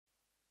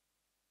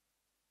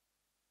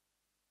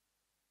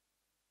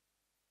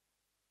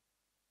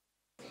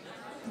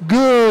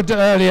Good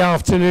early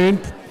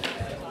afternoon.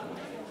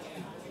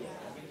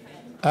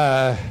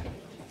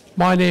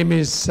 My name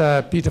is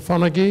Peter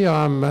Fonagy.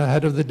 I'm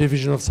head of the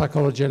Division of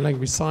Psychology and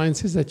Language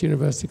Sciences at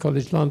University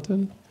College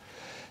London.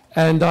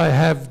 And I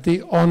have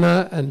the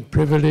honor and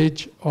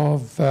privilege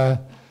of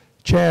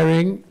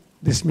chairing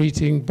this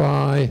meeting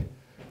by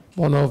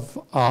one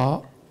of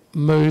our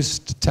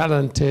most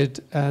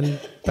talented and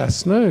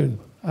best known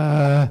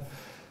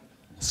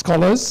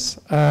scholars,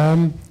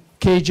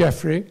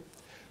 Jeffery,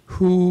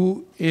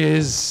 who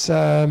is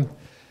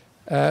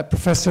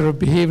Professor of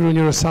Behavioural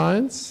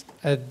Neuroscience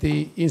at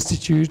the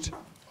Institute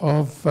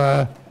of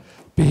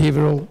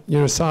Behavioural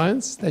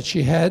Neuroscience that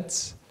she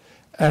heads.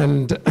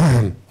 And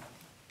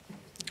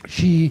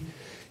she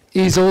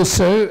is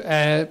also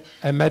a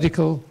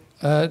medical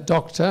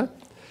doctor,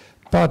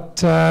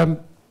 but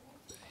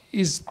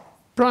is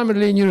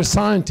primarily a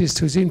neuroscientist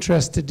who's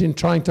interested in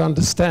trying to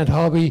understand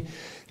how we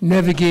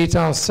navigate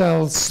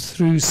ourselves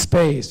through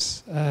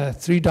space,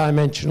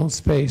 three-dimensional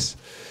space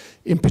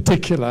in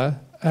particular,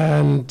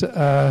 and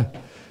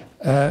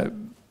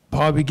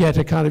how we get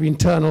a kind of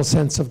internal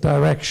sense of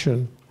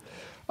direction.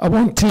 I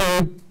want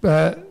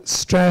to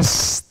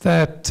stress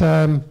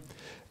that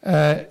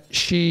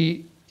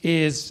she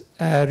is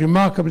a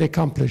remarkably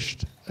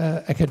accomplished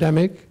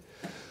academic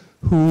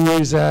who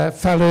is a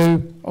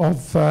fellow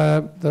of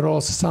the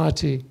Royal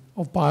Society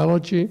of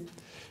Biology.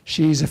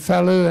 She is a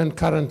fellow and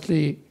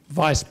currently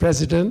vice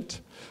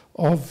president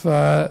of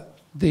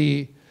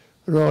the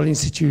Royal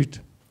Institute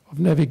of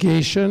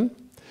Navigation.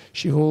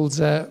 She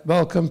holds a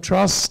Wellcome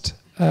Trust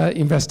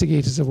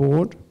Investigators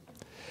Award.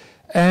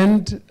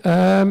 And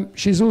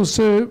she's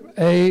also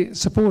a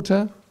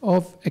supporter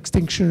of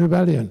Extinction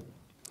Rebellion.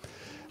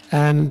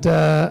 And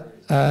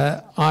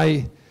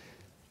I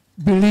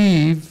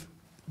believe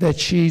that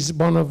she's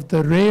one of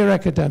the rare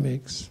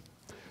academics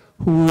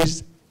who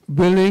is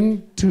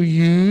willing to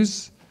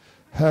use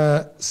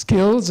her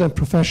skills and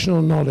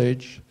professional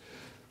knowledge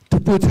to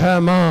put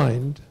her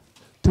mind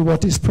to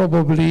what is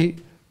probably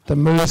the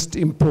most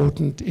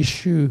important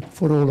issue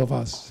for all of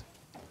us,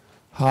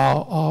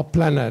 how our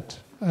planet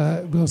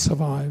will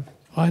survive.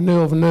 I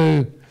know of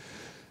no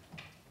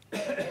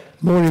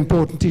more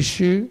important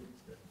issue,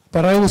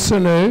 but I also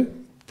know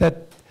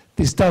that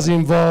this does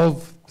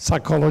involve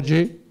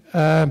psychology,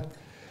 of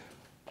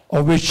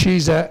which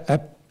she's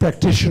a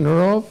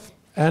practitioner of,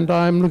 and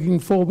I'm looking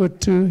forward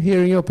to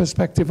hearing your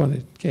perspective on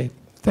it. Okay,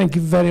 thank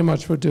you very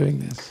much for doing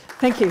this.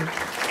 Thank you.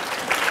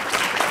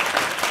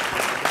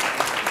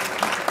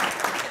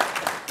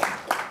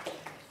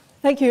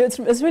 Thank you.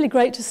 It's really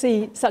great to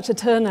see such a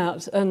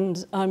turnout,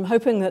 and I'm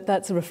hoping that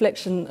that's a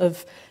reflection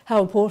of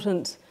how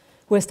important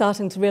we're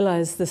starting to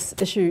realize this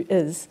issue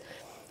is.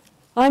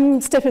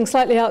 I'm stepping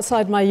slightly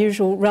outside my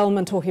usual realm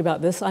and talking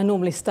about this. I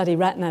normally study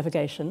rat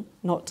navigation,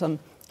 not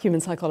human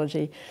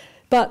psychology.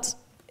 But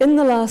in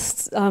the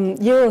last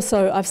year or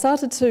so, I've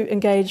started to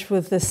engage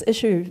with this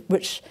issue,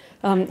 which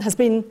has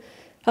been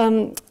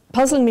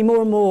puzzling me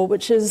more and more,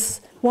 which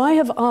is, why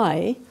have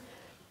I,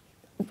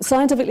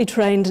 scientifically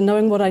trained and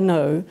knowing what I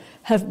know,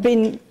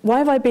 why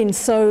have I been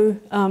so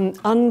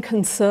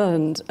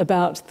unconcerned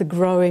about the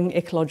growing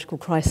ecological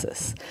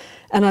crisis?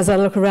 And as I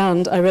look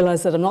around, I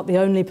realize that I'm not the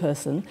only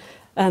person,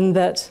 and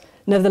that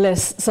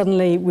nevertheless,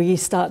 suddenly we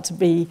start to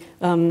be,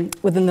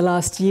 within the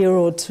last year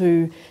or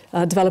two,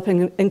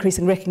 developing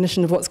increasing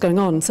recognition of what's going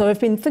on. So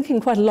I've been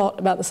thinking quite a lot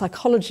about the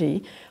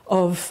psychology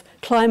of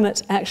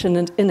climate action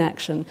and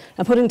inaction,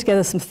 and putting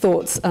together some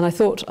thoughts, and I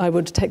thought I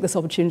would take this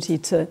opportunity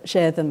to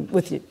share them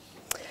with you.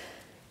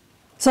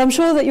 So I'm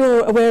sure that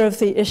you're aware of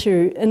the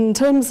issue. In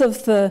terms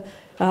of the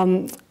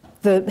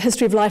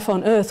history of life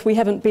on Earth, we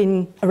haven't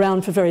been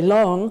around for very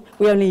long.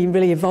 We only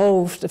really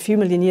evolved a few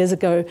million years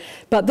ago.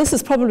 But this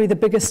is probably the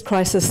biggest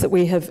crisis that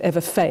we have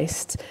ever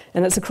faced.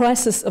 And it's a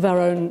crisis of our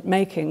own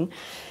making.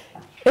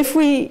 If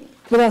we,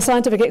 with our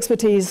scientific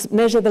expertise,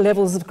 measure the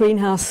levels of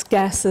greenhouse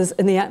gases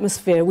in the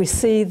atmosphere, we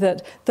see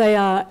that they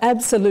are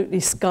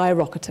absolutely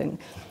skyrocketing.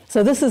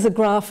 So this is a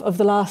graph of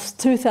the last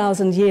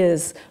 2,000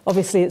 years.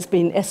 Obviously, it's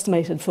been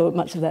estimated for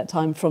much of that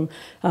time from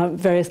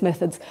various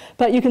methods.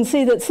 But you can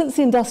see that since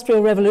the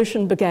Industrial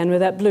Revolution began, where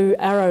that blue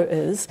arrow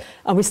is,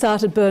 and we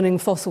started burning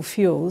fossil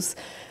fuels,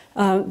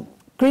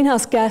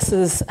 greenhouse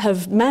gases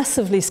have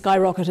massively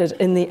skyrocketed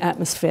in the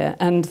atmosphere,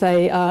 and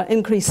they are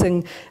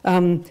increasing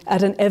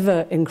at an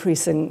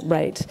ever-increasing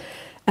rate.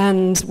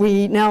 And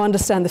we now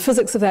understand the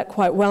physics of that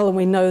quite well, and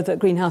we know that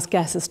greenhouse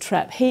gases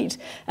trap heat,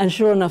 and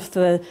sure enough,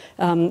 the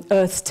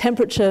Earth's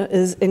temperature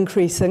is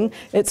increasing.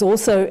 It's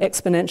also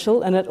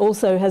exponential, and it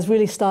also has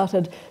really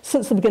started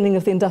since the beginning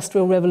of the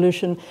Industrial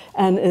Revolution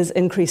and is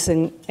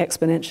increasing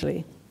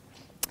exponentially.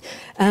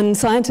 And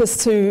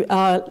scientists who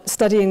are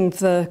studying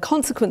the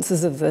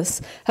consequences of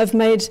this have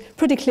made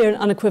pretty clear and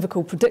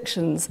unequivocal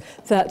predictions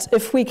that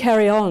if we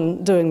carry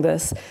on doing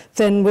this,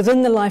 then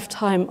within the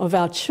lifetime of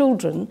our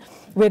children,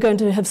 we're going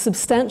to have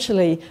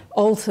substantially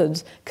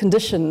altered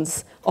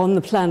conditions on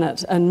the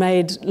planet and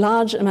made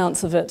large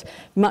amounts of it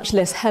much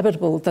less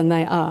habitable than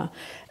they are.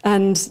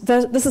 And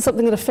this is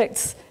something that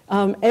affects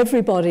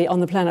everybody on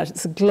the planet.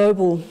 It's a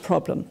global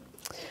problem.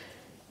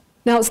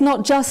 Now, it's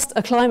not just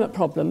a climate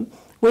problem.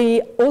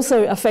 We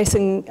also are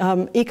facing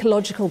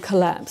ecological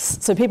collapse.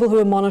 So people who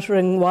are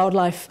monitoring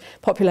wildlife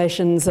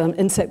populations,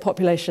 insect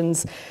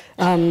populations,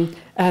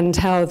 and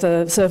how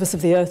the surface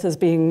of the earth is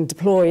being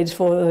deployed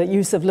for the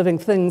use of living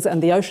things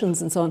and the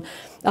oceans and so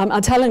on,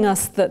 are telling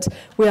us that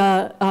we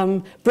are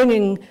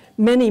bringing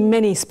many,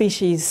 many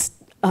species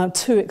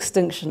to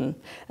extinction.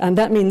 And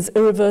that means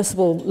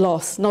irreversible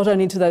loss, not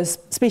only to those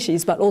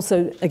species, but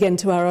also, again,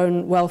 to our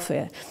own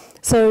welfare.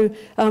 So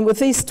with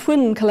these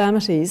twin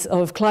calamities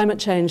of climate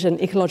change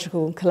and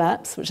ecological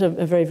collapse, which are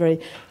very,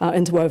 very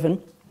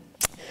interwoven,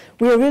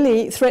 we are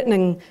really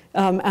threatening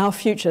our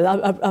future,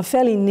 our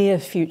fairly near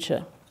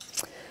future.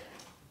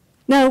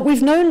 Now,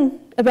 we've known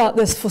about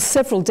this for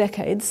several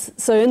decades.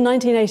 So in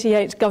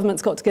 1988,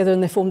 governments got together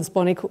and they formed this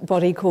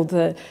body called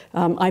the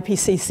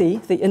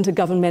IPCC, the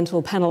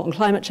Intergovernmental Panel on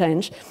Climate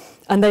Change.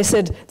 And they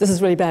said, this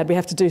is really bad, we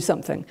have to do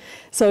something.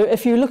 So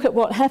if you look at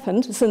what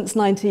happened since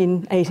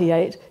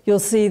 1988, you'll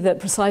see that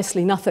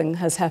precisely nothing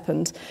has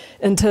happened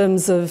in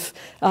terms of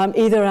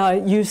either our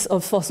use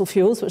of fossil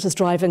fuels, which is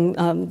driving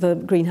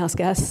the greenhouse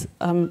gas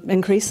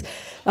increase,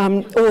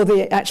 or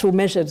the actual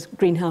measured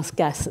greenhouse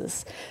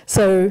gases.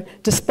 So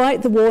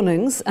despite the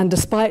warnings and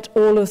despite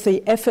all of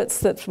the efforts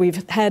that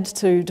we've had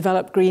to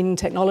develop green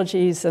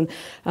technologies and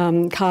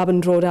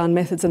carbon drawdown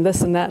methods and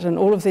this and that and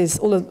all of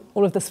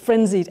this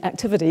frenzied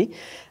activity,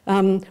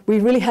 we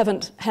really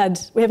haven't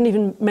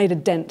even made a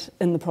dent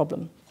in the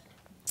problem.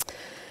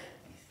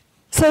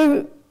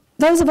 So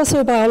those of us who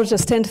are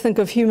biologists tend to think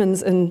of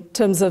humans in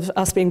terms of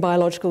us being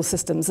biological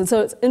systems. And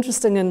so it's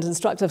interesting and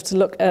instructive to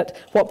look at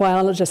what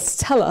biologists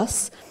tell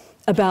us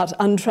about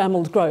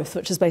untrammeled growth,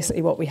 which is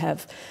basically what we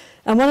have.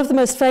 And one of the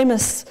most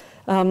famous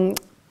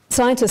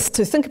scientists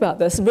to think about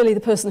this, really the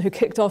person who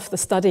kicked off the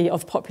study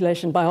of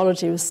population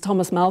biology, was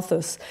Thomas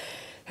Malthus,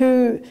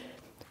 who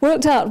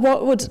worked out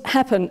what would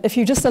happen if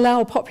you just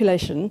allow a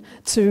population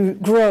to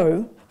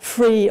grow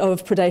free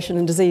of predation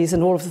and disease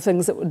and all of the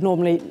things that would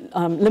normally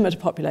limit a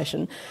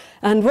population.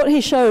 And what he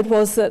showed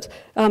was that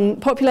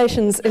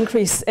populations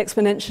increase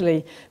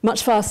exponentially,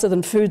 much faster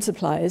than food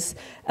supplies.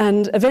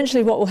 And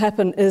eventually what will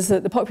happen is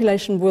that the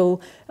population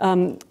will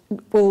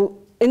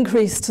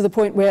increase to the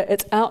point where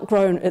it's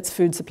outgrown its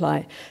food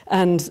supply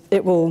and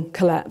it will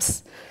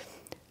collapse.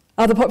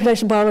 Other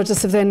population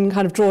biologists have then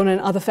kind of drawn in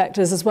other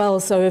factors as well.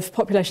 So if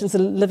populations are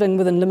living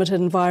within limited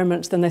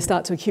environments, then they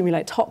start to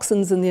accumulate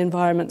toxins in the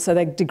environment, so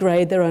they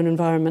degrade their own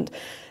environment.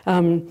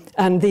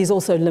 And these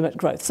also limit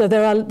growth. So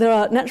there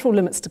are natural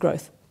limits to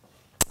growth.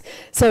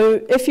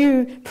 So if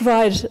you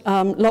provide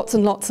lots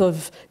and lots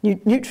of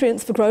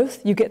nutrients for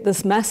growth, you get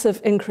this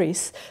massive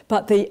increase,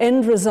 but the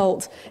end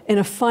result in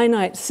a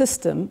finite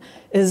system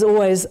is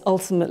always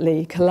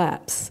ultimately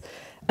collapse.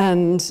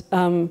 And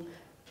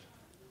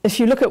if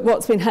you look at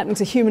what's been happening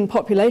to human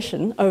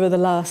population over the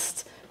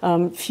last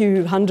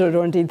few hundred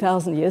or indeed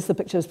 1,000 years, the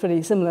picture is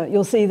pretty similar,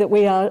 you'll see that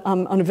we are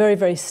on a very,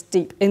 very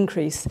steep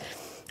increase.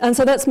 And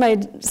so that's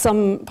made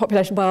some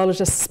population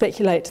biologists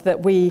speculate that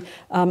we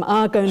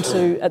are going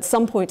to, at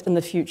some point in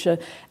the future,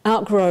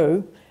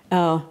 outgrow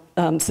our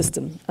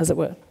system, as it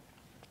were.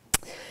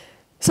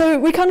 So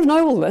we kind of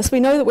know all this. We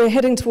know that we're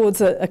heading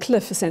towards a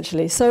cliff,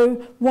 essentially. So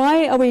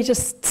why are we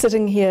just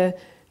sitting here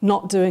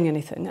not doing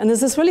anything? And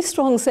there's this really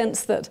strong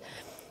sense that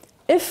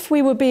if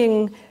we were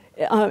being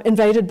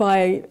invaded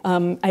by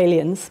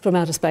aliens from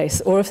outer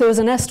space, or if there was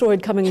an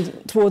asteroid coming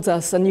towards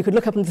us and you could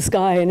look up into the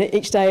sky and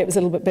each day it was a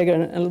little bit bigger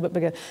and a little bit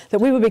bigger,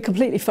 that we would be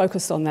completely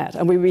focused on that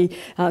and we would be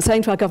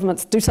saying to our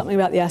governments, do something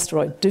about the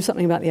asteroid, do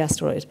something about the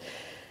asteroid.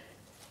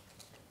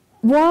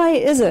 Why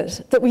is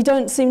it that we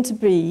don't seem to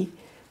be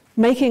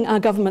making our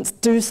governments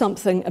do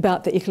something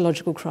about the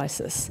ecological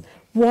crisis?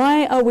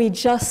 Why are we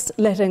just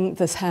letting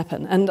this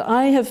happen? And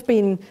I have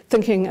been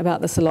thinking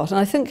about this a lot, and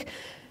I think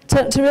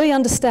to really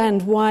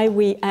understand why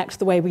we act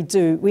the way we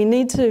do, we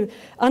need to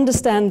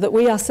understand that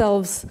we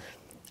ourselves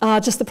are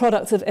just the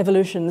products of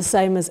evolution, the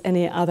same as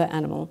any other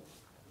animal.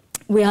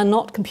 We are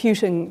not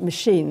computing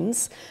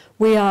machines.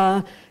 We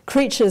are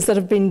creatures that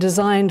have been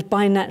designed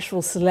by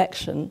natural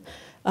selection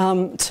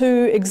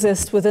to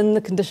exist within the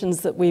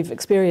conditions that we've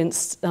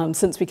experienced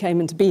since we came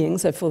into being,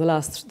 so for the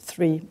last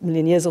 3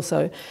 million years or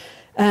so.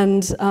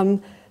 And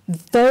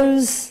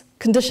those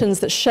conditions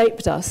that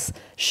shaped us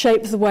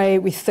shape the way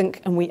we think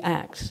and we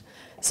act.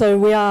 So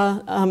we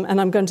are,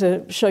 and I'm going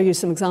to show you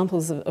some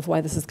examples of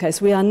why this is the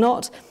case, we are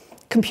not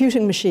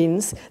computing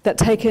machines that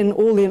take in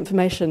all the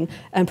information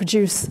and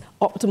produce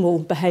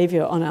optimal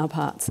behavior on our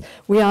parts.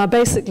 We are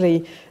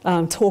basically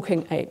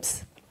talking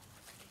apes.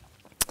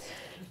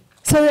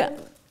 So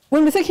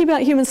when we're thinking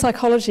about human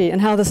psychology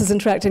and how this is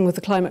interacting with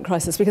the climate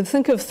crisis, we can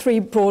think of 3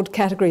 broad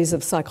categories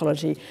of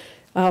psychology: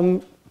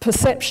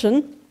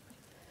 perception,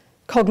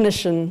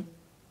 cognition,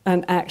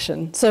 and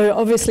action. So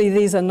obviously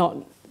these are not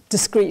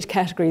discrete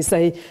categories.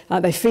 They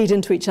feed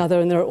into each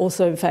other, and there are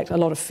also, in fact, a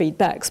lot of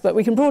feedbacks. But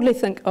we can broadly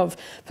think of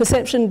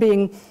perception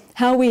being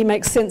how we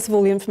make sense of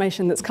all the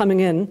information that's coming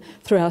in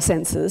through our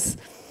senses.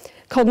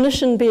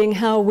 Cognition being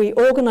how we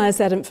organize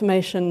that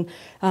information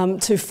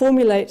to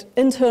formulate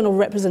internal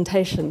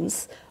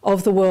representations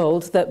of the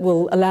world that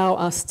will allow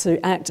us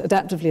to act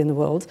adaptively in the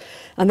world.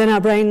 And then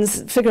our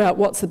brains figure out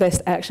what's the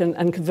best action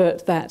and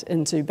convert that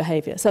into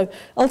behavior. So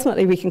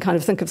ultimately, we can kind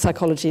of think of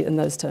psychology in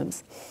those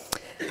terms.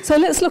 So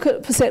let's look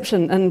at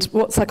perception and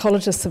what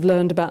psychologists have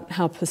learned about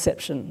how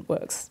perception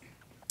works.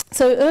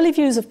 So early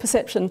views of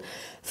perception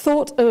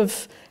thought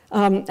of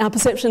our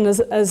perception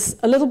as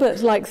a little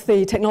bit like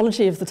the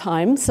technology of the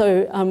time.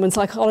 So when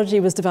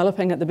psychology was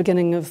developing at the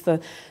beginning of the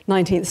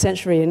 19th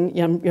century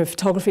and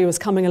photography was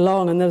coming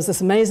along, and there was this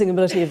amazing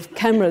ability of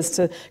cameras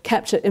to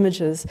capture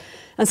images.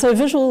 And so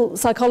visual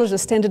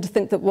psychologists tended to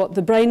think that what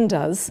the brain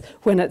does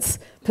when it's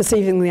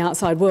perceiving the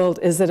outside world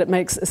is that it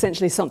makes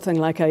essentially something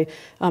like a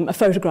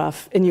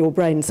photograph in your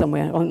brain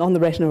somewhere, on the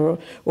retina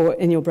or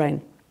in your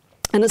brain.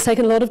 And it's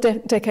taken a lot of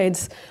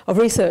decades of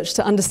research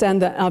to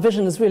understand that our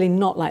vision is really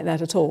not like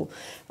that at all.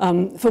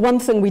 For one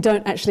thing, we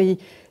don't actually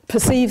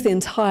perceive the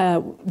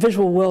entire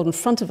visual world in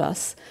front of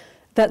us.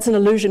 That's an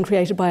illusion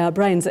created by our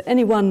brains. At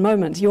any one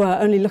moment, you are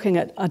only looking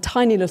at a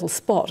tiny little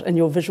spot in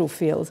your visual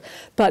field,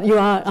 but you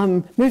are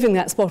moving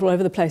that spot all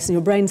over the place, and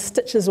your brain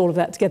stitches all of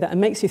that together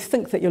and makes you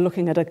think that you're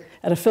looking at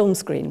a film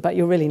screen, but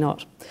you're really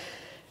not.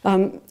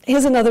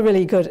 Here's another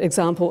really good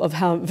example of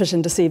how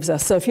vision deceives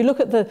us. So if you look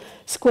at the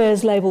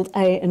squares labelled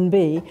A and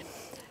B,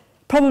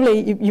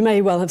 probably you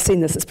may well have seen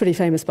this, it's pretty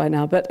famous by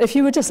now, but if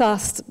you were just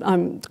asked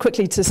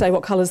quickly to say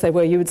what colours they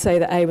were, you would say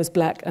that A was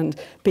black and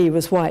B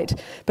was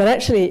white. But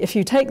actually, if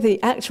you take the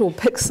actual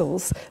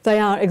pixels, they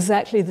are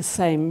exactly the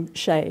same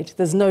shade.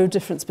 There's no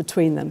difference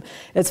between them.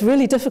 It's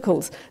really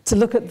difficult to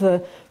look at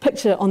the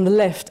picture on the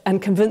left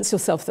and convince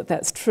yourself that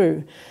that's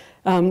true.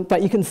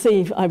 But you can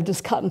see I've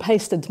just cut and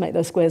pasted to make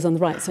those squares on the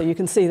right, so you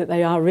can see that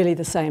they are really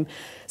the same.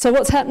 So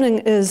what's happening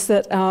is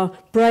that our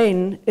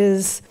brain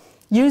is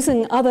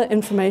using other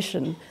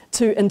information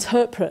to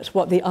interpret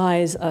what the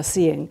eyes are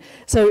seeing.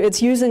 So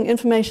it's using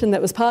information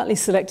that was partly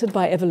selected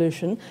by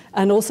evolution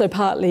and also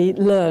partly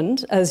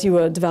learned as you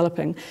were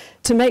developing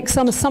to make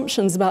some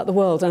assumptions about the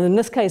world. And in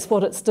this case,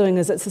 what it's doing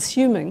is it's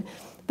assuming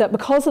that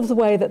because of the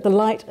way that the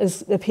light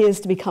appears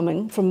to be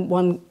coming from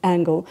one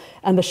angle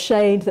and the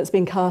shade that's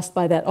being cast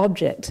by that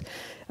object,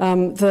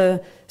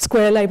 the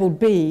square labelled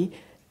B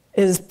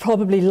is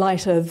probably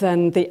lighter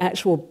than the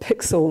actual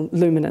pixel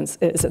luminance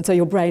is. And so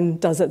your brain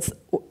does its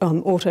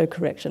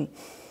auto-correction.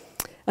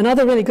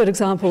 Another really good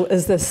example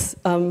is this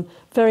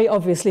very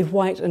obviously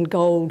white and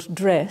gold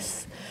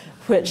dress,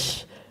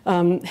 which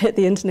hit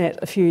the internet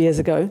a few years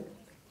ago.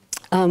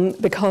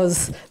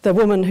 Because the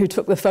woman who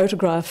took the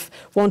photograph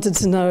wanted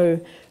to know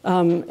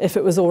if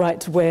it was all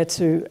right to wear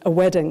to a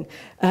wedding.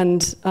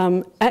 And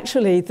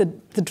actually,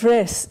 the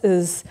dress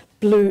is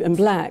blue and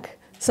black,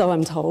 so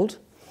I'm told.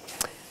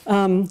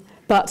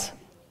 But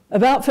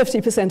about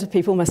 50% of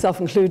people,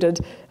 myself included,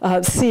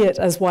 see it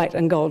as white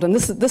and gold. And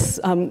this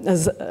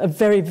is a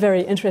very,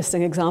 very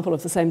interesting example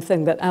of the same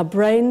thing, that our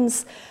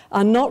brains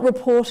are not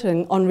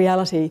reporting on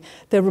reality.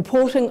 They're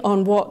reporting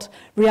on what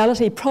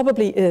reality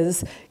probably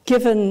is,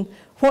 given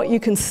what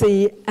you can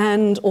see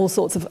and all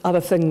sorts of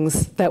other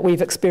things that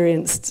we've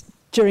experienced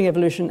during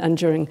evolution and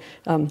during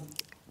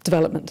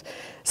development.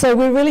 So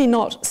we're really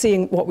not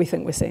seeing what we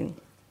think we're seeing.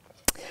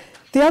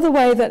 The other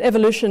way that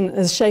evolution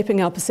is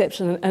shaping our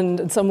perception and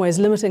in some ways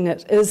limiting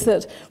it is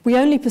that we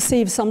only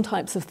perceive some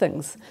types of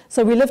things.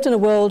 So we lived in a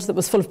world that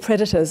was full of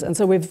predators, and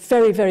so we're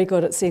very, very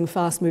good at seeing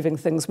fast-moving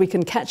things. We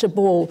can catch a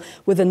ball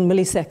within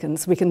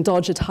milliseconds. We can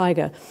dodge a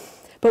tiger.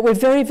 But we're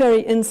very,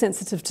 very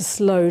insensitive to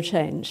slow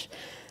change.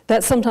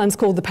 That's sometimes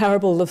called the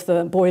parable of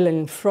the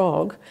boiling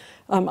frog.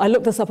 I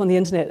looked this up on the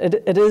internet.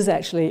 It is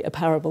actually a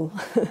parable.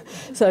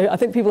 So I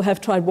think people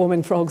have tried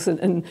warming frogs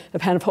in a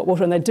pan of hot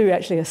water, and they do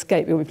actually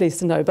escape, you'll be pleased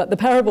to know. But the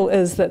parable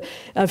is that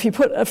if you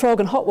put a frog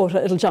in hot water,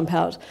 it'll jump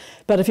out.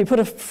 But if you put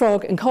a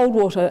frog in cold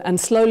water and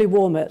slowly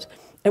warm it,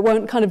 it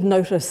won't kind of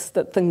notice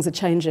that things are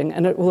changing,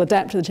 and it will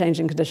adapt to the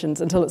changing conditions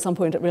until at some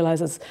point it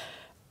realizes,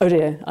 oh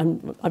dear,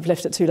 I've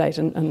left it too late,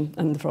 and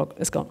the frog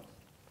is gone.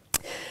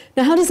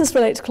 Now, how does this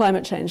relate to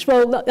climate change?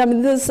 Well, I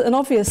mean, there's an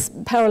obvious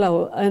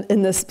parallel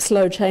in this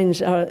slow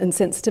change in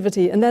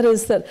sensitivity, and that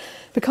is that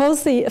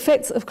because the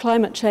effects of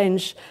climate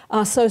change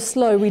are so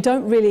slow, we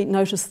don't really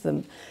notice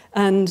them.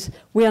 And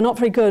we are not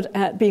very good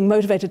at being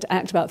motivated to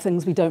act about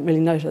things we don't really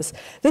notice.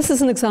 This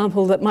is an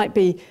example that might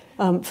be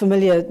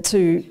familiar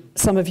to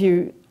some of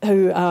you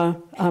who are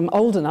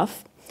old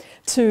enough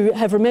to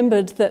have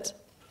remembered that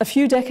a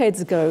few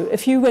decades ago,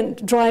 if you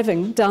went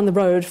driving down the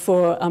road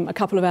for a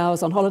couple of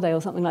hours on holiday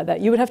or something like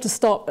that, you would have to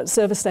stop at a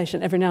service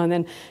station every now and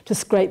then to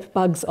scrape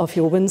bugs off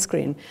your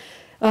windscreen.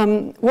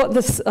 What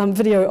this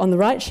video on the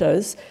right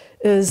shows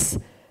is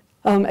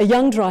a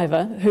young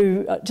driver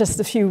who just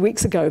a few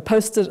weeks ago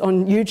posted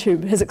on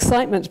YouTube his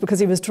excitement because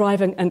he was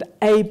driving and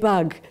a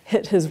bug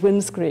hit his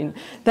windscreen.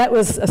 That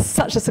was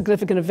such a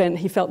significant event,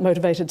 he felt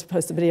motivated to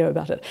post a video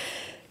about it.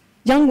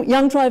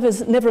 Young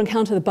drivers never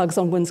encounter the bugs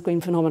on windscreen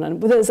phenomenon,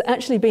 but there's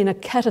actually been a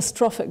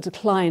catastrophic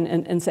decline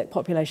in insect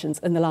populations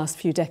in the last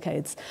few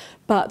decades.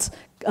 But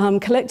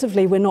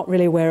collectively, we're not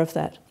really aware of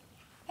that.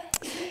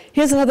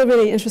 Here's another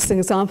really interesting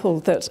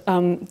example that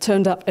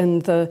turned up in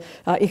the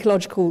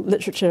ecological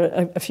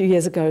literature a few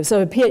years ago.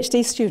 So a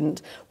PhD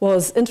student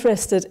was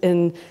interested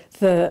in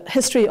the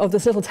history of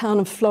this little town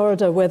of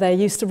Florida where they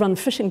used to run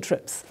fishing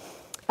trips.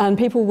 And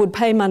people would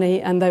pay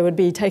money and they would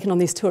be taken on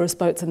these tourist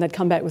boats and they'd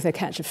come back with their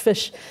catch of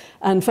fish,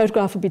 and a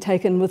photograph would be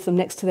taken with them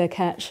next to their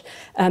catch,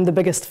 and the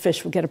biggest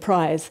fish would get a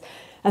prize.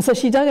 And so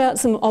she dug out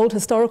some old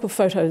historical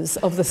photos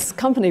of this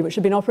company which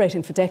had been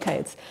operating for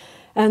decades.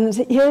 And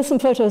here are some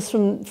photos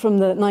from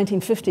the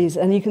 1950s,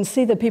 and you can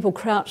see the people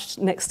crouched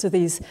next to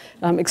these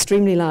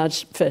extremely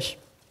large fish.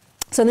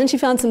 So then she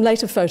found some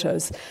later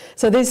photos.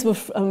 So these were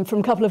from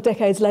a couple of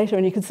decades later,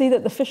 and you can see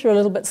that the fish are a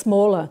little bit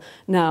smaller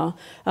now.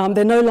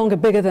 They're no longer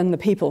bigger than the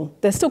people.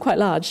 They're still quite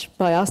large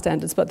by our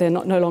standards, but they're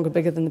no longer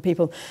bigger than the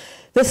people.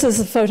 This is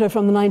a photo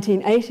from the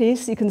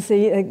 1980s. You can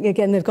see,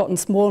 again, they've gotten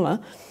smaller.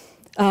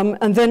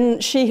 And then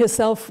she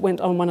herself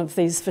went on one of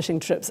these fishing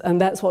trips, and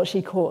that's what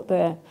she caught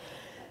there.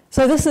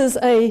 So this is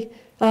a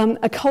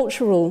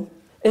cultural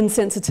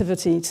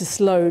insensitivity to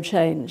slow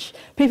change.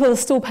 People are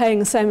still paying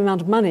the same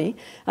amount of money,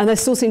 and they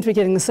still seem to be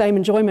getting the same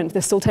enjoyment.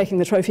 They're still taking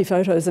the trophy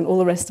photos and all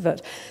the rest of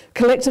it.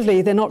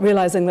 Collectively, they're not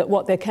realizing that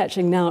what they're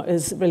catching now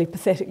is really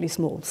pathetically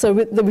small. So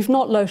we've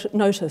not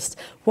noticed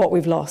what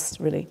we've lost,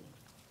 really.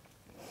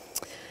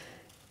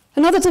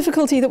 Another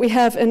difficulty that we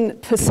have in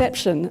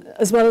perception,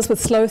 as well as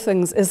with slow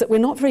things, is that we're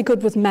not very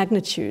good with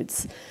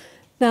magnitudes.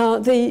 Now,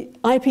 the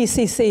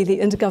IPCC, the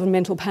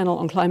Intergovernmental Panel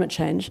on Climate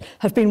Change,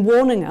 have been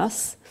warning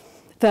us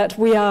that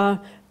we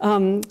are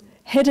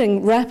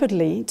heading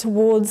rapidly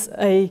towards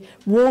a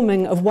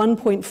warming of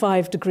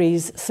 1.5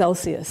 degrees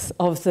Celsius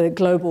of the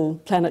global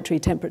planetary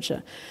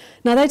temperature.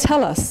 Now, they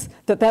tell us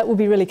that that will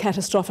be really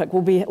catastrophic.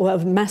 We'll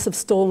have massive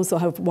storms, we'll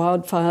have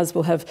wildfires,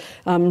 we'll have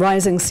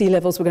rising sea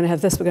levels, we're going to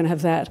have this, we're going to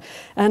have that.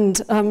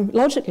 And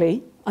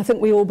logically, I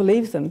think we all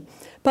believe them.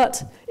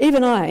 But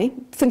even I,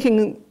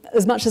 thinking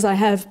as much as I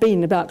have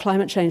been about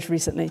climate change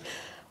recently,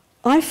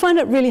 I find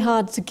it really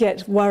hard to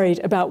get worried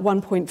about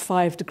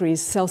 1.5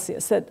 degrees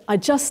Celsius. That I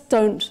just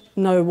don't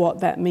know what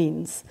that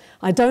means.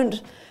 I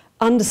don't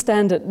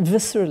understand it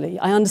viscerally.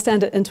 I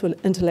understand it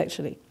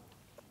intellectually.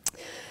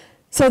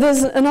 So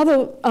there's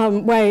another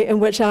way in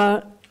which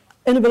our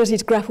inability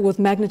to grapple with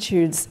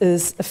magnitudes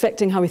is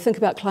affecting how we think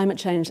about climate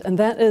change, and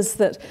that is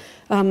that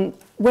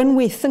when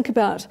we think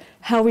about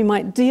how we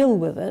might deal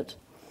with it,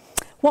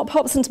 what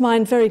pops into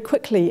mind very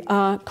quickly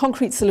are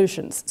concrete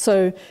solutions.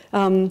 So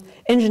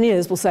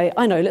engineers will say,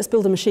 I know, let's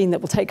build a machine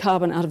that will take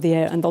carbon out of the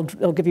air, and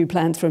they'll give you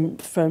plans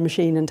for a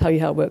machine and tell you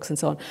how it works and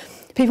so on.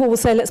 People will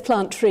say, let's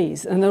plant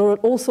trees, and there are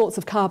all sorts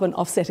of carbon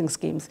offsetting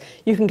schemes.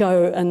 You can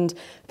go and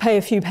pay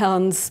a few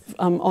pounds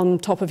on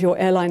top of your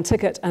airline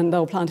ticket, and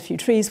they'll plant a few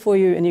trees for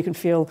you, and you can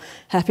feel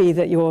happy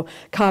that your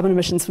carbon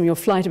emissions from your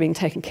flight are being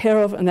taken care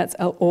of, and that's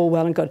all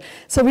well and good.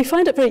 So we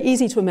find it very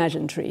easy to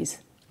imagine trees.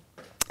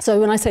 So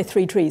when I say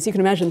 3 trees, you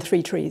can imagine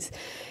 3 trees.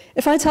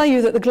 If I tell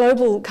you that the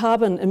global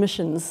carbon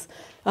emissions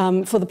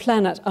for the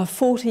planet are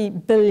 40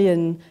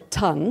 billion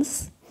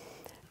tonnes,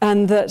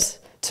 and that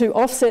to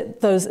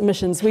offset those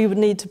emissions, we would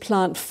need to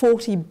plant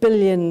 40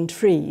 billion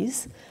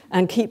trees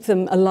and keep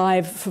them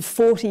alive for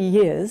 40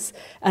 years,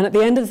 and at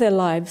the end of their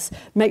lives,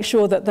 make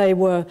sure that they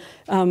were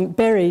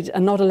buried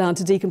and not allowed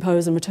to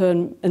decompose and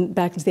return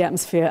back into the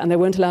atmosphere, and they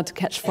weren't allowed to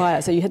catch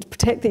fire. So you had to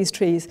protect these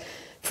trees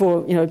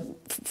for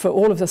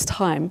all of this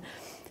time.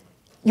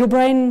 Your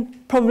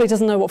brain probably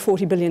doesn't know what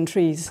 40 billion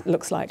trees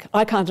looks like.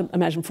 I can't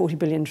imagine 40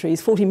 billion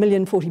trees. 40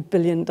 million, 40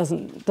 billion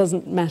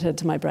doesn't matter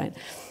to my brain.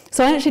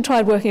 So I actually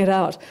tried working it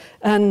out.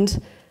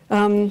 And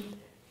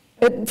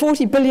at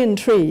 40 billion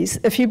trees,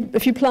 if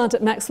you plant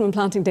at maximum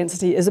planting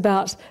density, is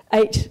about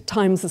 8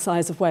 times the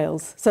size of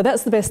Wales. So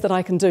that's the best that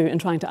I can do in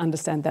trying to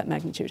understand that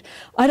magnitude.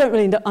 I don't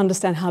really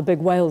understand how big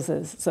Wales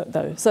is,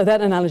 though, so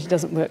that analogy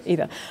doesn't work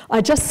either.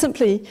 I just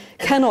simply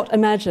cannot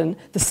imagine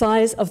the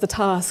size of the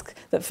task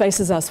that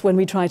faces us when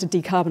we try to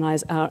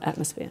decarbonize our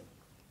atmosphere.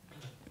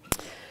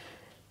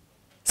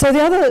 So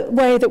the other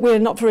way that we're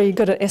not very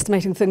good at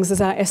estimating things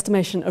is our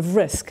estimation of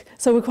risk.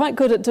 So we're quite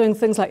good at doing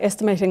things like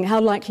estimating how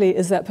likely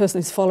is that person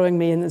who's following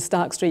me in this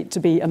dark street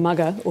to be a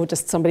mugger, or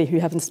just somebody who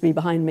happens to be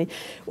behind me,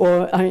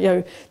 or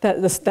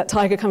that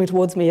tiger coming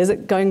towards me, is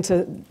it going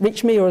to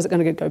reach me or is it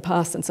going to go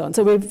past, and so on.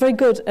 So we're very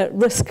good at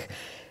risk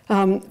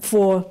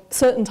for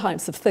certain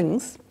types of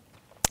things.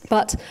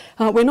 But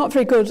we're not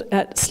very good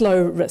at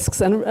slow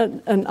risks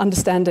and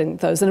understanding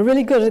those. And a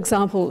really good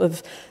example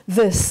of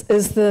this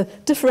is the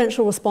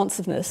differential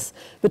responsiveness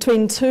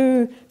between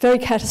 2 very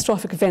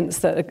catastrophic events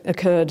that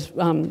occurred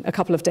a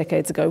couple of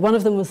decades ago. One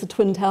of them was the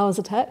Twin Towers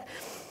attack,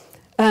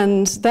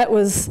 and that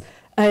was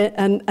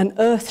an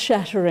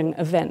earth-shattering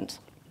event.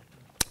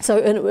 So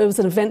it was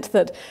an event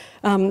that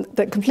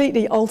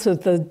completely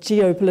altered the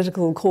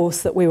geopolitical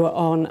course that we were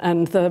on,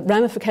 and the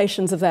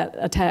ramifications of that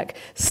attack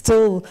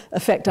still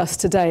affect us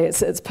today.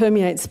 It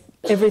permeates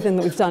everything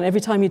that we've done,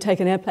 every time you take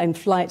an airplane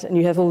flight and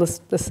you have all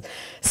this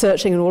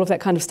searching and all of that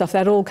kind of stuff,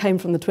 that all came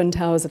from the Twin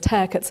Towers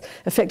attack. It's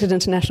affected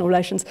international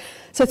relations.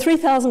 So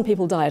 3,000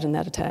 people died in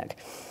that attack.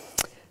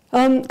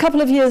 A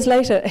couple of years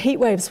later, a heat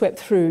wave swept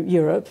through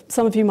Europe.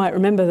 Some of you might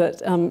remember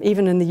that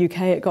even in the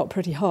UK it got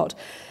pretty hot.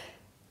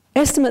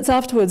 Estimates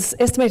afterwards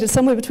estimated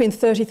somewhere between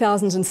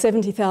 30,000 and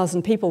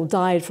 70,000 people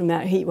died from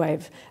that heat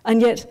wave,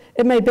 and yet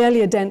it made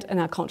barely a dent in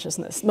our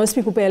consciousness. Most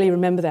people barely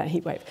remember that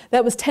heat wave.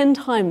 That was 10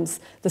 times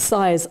the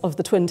size of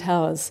the Twin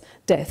Towers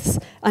deaths,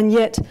 and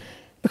yet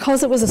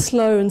because it was a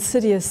slow,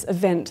 insidious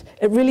event,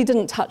 it really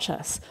didn't touch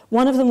us.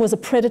 One of them was a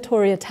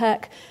predatory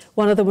attack,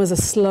 one of them was a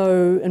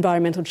slow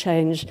environmental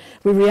change.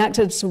 We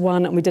reacted to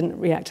one and we didn't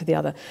react to the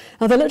other.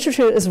 Now, the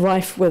literature is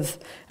rife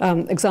with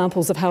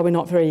examples of how we're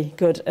not very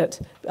good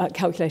at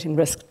calculating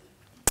risk.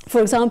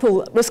 For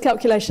example, risk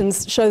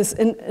calculations show this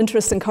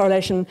interest in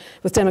correlation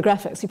with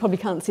demographics. You probably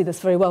can't see this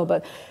very well,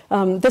 but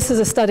this is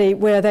a study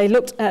where they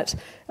looked at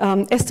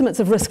estimates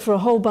of risk for a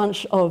whole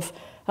bunch of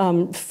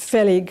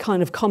fairly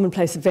kind of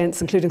commonplace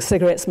events, including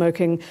cigarette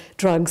smoking,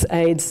 drugs,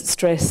 AIDS,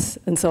 stress,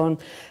 and so on.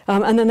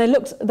 And then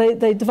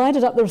they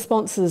divided up the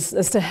responses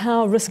as to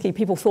how risky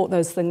people thought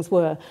those things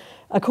were,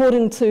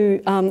 according to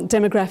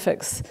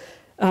demographics,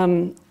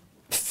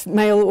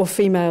 male or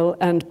female,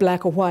 and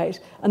black or white.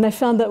 And they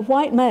found that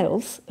white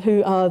males,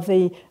 who are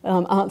the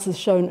answers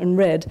shown in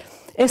red,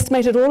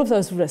 estimated all of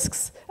those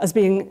risks as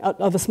being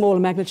of a smaller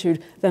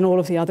magnitude than all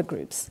of the other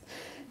groups.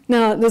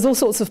 Now, there's all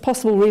sorts of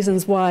possible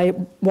reasons why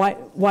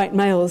white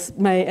males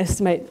may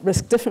estimate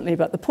risk differently,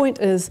 but the point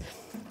is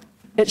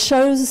it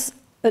shows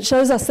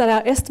us that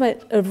our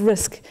estimate of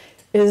risk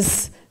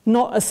is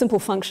not a simple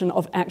function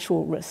of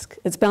actual risk.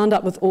 It's bound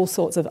up with all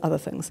sorts of other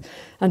things.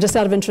 And just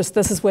out of interest,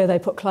 this is where they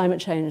put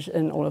climate change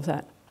in all of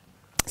that.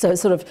 So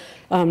it's sort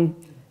of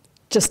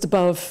just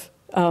above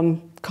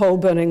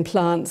coal-burning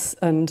plants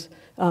and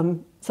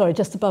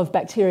just above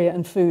bacteria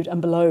and food and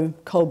below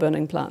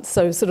coal-burning plants.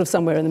 So sort of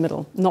somewhere in the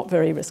middle, not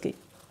very risky.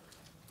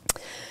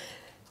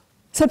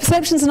 So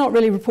perceptions are not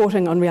really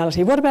reporting on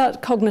reality. What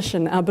about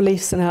cognition, our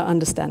beliefs and our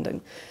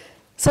understanding?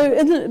 So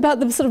in about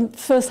the sort of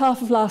first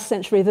half of last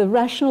century, the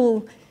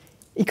rational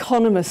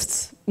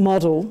economist's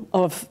model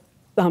of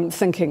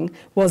thinking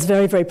was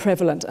very, very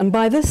prevalent. And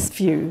by this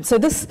view, so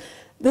this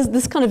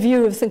kind of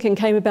view of thinking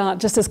came about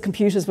just as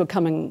computers were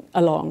coming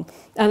along.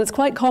 And it's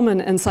quite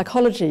common in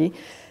psychology,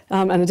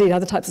 and indeed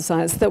other types of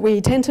science, that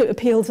we tend to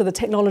appeal to the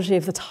technology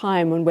of the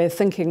time when we're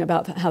thinking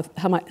about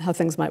how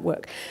things might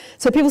work.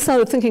 So people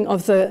started thinking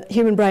of the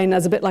human brain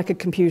as a bit like a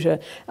computer.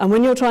 And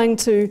when you're trying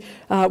to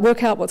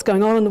work out what's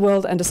going on in the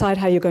world and decide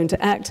how you're going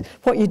to act,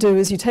 what you do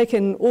is you take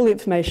in all the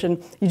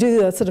information, you do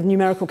the sort of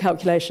numerical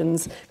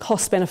calculations,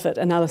 cost-benefit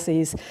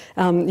analyses,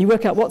 you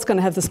work out what's going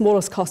to have the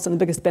smallest cost and the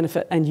biggest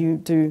benefit, and you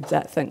do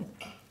that thing.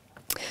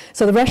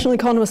 So the rational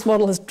economist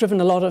model has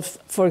driven a lot of,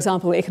 for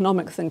example,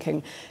 economic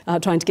thinking,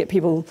 trying to get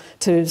people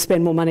to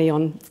spend more money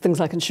on things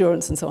like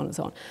insurance and so on and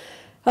so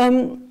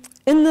on.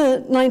 In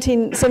the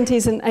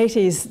 1970s and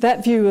 80s,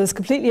 that view was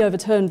completely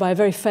overturned by a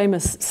very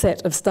famous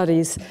set of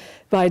studies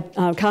by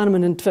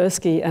Kahneman and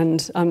Tversky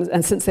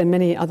and since then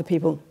many other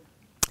people.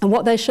 And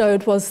what they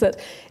showed was that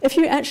if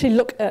you actually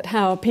look at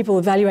how people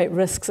evaluate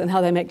risks and how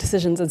they make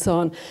decisions and so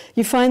on,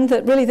 you find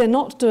that really they're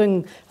not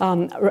doing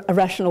a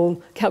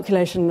rational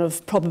calculation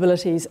of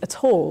probabilities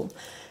at all.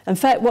 In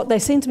fact, what they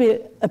seem to be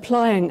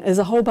applying is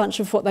a whole bunch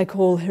of what they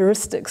call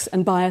heuristics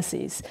and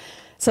biases.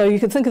 So you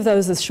can think of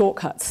those as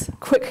shortcuts,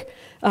 quick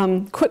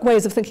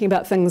ways of thinking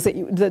about things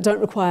that don't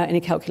require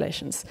any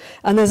calculations.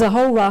 And there's a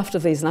whole raft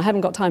of these, and I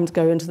haven't got time to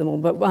go into them all,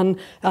 but one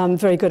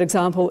very good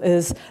example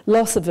is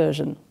loss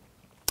aversion.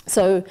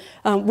 So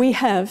we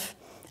have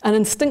an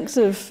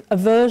instinctive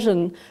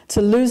aversion to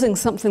losing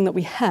something that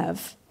we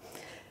have,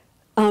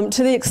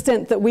 to the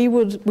extent that we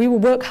will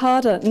work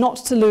harder not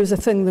to lose a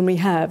thing than we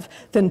have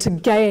than to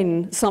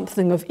gain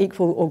something of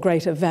equal or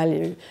greater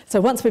value.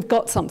 So once we've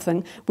got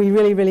something, we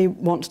really, really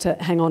want to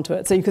hang on to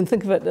it. So you can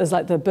think of it as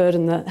like the bird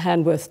in the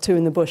hand worth two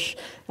in the bush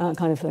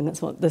kind of thing.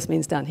 That's what this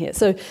means down here.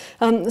 So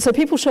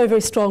people show very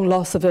strong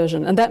loss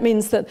aversion, and that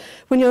means that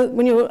when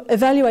you're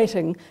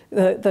evaluating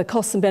the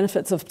costs and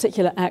benefits of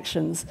particular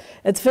actions,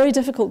 it's very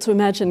difficult to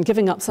imagine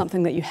giving up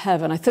something that you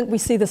have. And I think we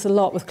see this a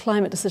lot with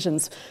climate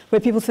decisions,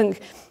 where people think,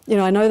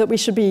 I know that we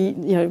should be,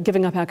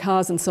 giving up our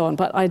cars and so on,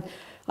 but I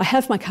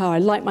have my car, I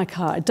like my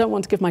car, I don't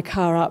want to give my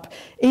car up,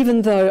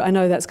 even though I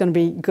know that's going to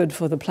be good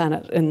for the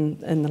planet in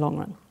the long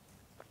run.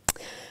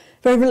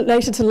 Very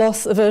related to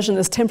loss aversion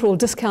is temporal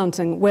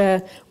discounting,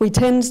 where we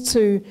tend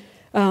to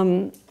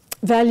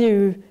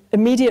value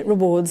immediate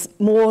rewards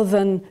more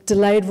than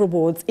delayed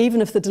rewards,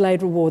 even if the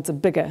delayed rewards are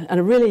bigger. And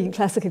a really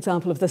classic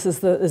example of this is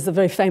the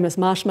very famous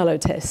marshmallow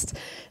test,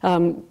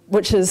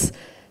 which is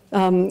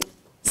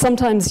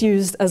sometimes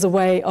used as a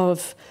way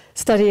of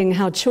studying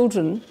how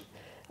children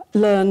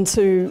learn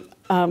to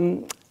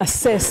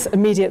assess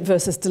immediate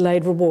versus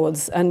delayed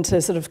rewards, and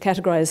to sort of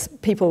categorize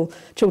people,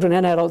 children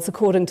and adults,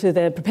 according to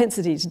their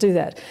propensity to do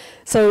that.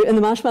 So in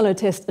the marshmallow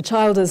test, a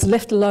child is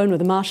left alone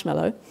with a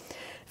marshmallow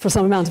for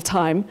some amount of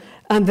time,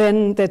 And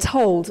then they're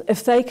told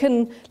if they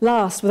can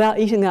last without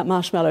eating that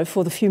marshmallow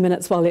for the few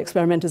minutes while the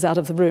experiment is out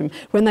of the room,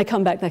 when they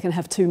come back they can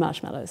have 2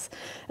 marshmallows.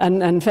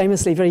 And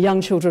famously, very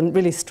young children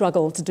really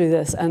struggle to do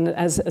this, and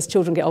as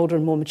children get older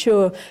and more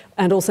mature,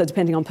 and also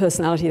depending on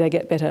personality, they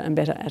get better and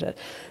better at it.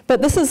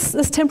 But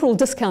this temporal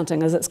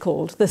discounting, as it's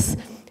called, this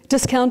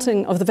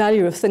discounting of the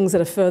value of things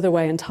that are further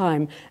away in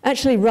time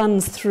actually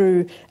runs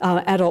through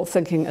adult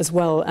thinking as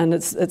well, and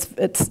it's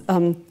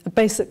a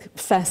basic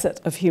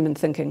facet of human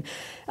thinking.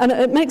 And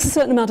it makes a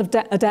certain amount of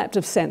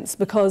adaptive sense,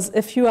 because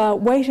if you are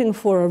waiting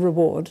for a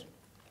reward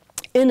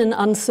in an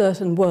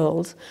uncertain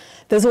world,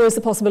 there's always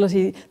the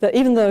possibility that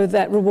even though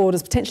that reward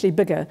is potentially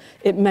bigger,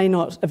 it may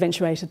not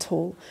eventuate at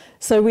all.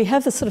 So we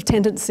have this sort of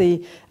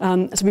tendency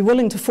to be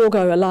willing to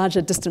forego a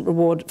larger distant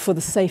reward for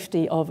the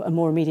safety of a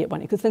more immediate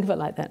one. You could think of it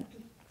like that.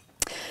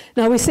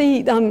 Now we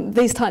see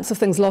these types of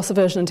things, loss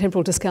aversion and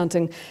temporal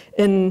discounting,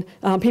 in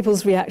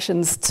people's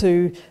reactions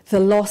to the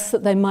loss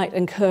that they might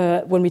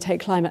incur when we take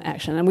climate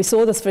action. And we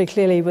saw this very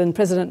clearly when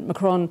President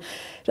Macron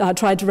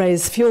tried to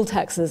raise fuel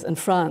taxes in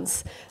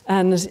France.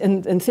 And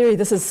in theory,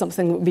 this is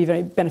something that would be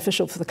very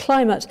beneficial for the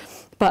climate,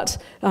 but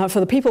for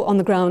the people on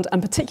the ground,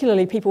 and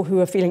particularly people who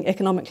are feeling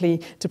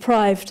economically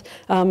deprived,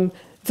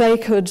 they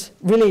could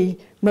really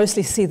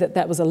mostly see that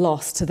that was a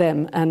loss to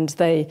them, and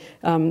they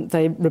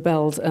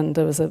rebelled, and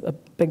there was a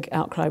big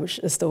outcry which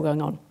is still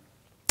going on.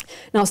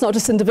 Now, it's not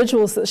just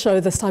individuals that show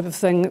this type of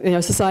thing. You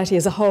know, society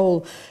as a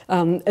whole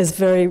is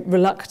very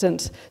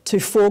reluctant to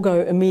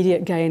forego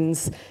immediate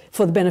gains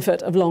for the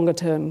benefit of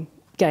longer-term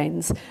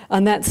gains.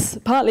 And that's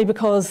partly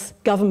because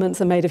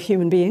governments are made of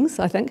human beings,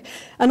 I think,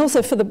 and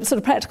also for the sort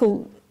of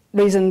practical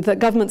reason that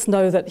governments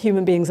know that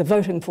human beings are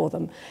voting for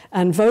them,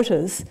 and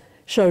voters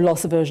show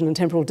loss aversion and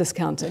temporal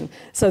discounting.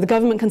 So the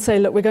government can say,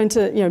 look, we're going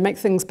to make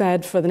things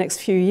bad for the next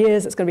few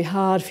years. It's going to be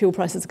hard. Fuel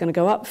prices are going to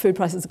go up. Food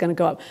prices are going to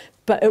go up.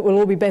 But it will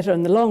all be better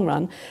in the long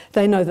run.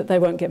 They know that they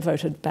won't get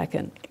voted back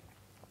in.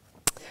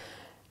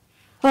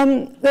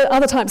 There are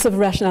other types of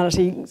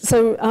irrationality.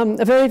 So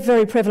a very,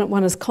 very prevalent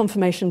one is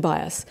confirmation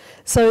bias.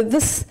 So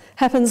this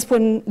happens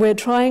when we're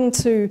trying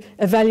to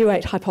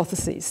evaluate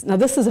hypotheses. Now,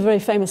 this is a very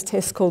famous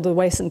test called the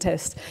Wason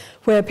test,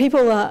 where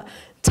people are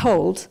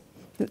told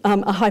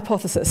a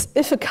hypothesis.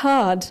 If a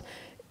card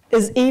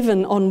is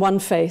even on one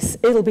face,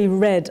 it'll be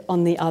red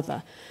on the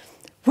other.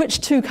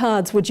 Which 2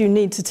 cards would you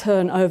need to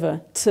turn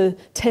over to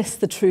test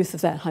the truth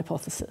of that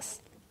hypothesis?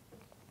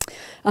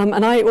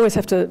 And I always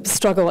have to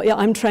struggle. Yeah,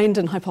 I'm trained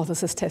in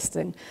hypothesis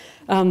testing,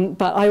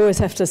 but I always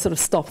have to sort of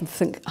stop and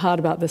think hard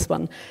about this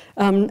one.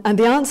 And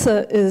the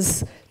answer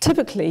is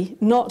typically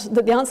not,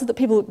 the answer that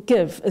people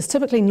give is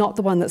typically not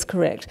the one that's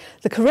correct.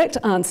 The correct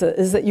answer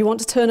is that you want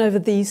to turn over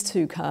these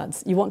 2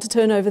 cards. You want to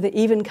turn over the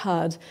even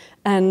card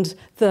and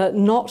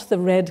not the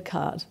red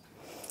card.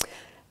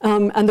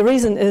 And the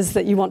reason is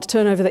that you want to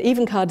turn over the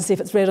even card to see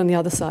if it's red on the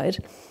other side.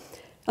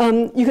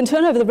 You can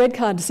turn over the red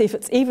card to see if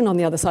it's even on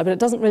the other side, but it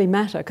doesn't really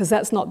matter, because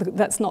that's not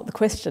the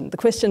question. The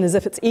question is,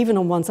 if it's even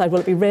on one side, will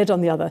it be red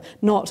on the other?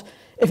 Not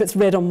if it's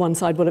red on one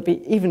side, will it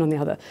be even on the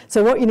other?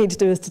 So what you need to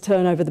do is to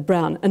turn over the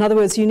brown. In other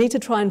words, you need to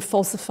try and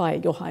falsify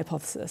your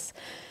hypothesis.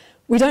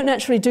 We don't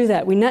naturally do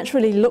that. We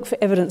naturally look for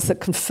evidence that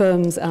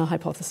confirms our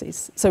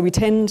hypotheses. So we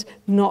tend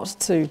not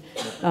to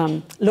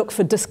look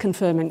for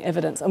disconfirming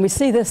evidence. And we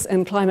see this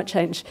in climate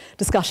change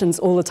discussions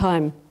all the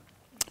time,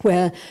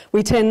 where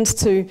we tend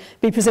to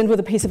be presented with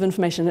a piece of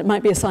information. It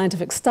might be a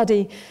scientific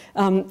study,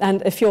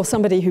 and if you're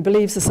somebody who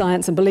believes the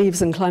science and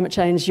believes in climate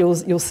change,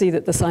 you'll see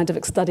that the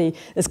scientific study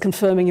is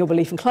confirming your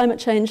belief in climate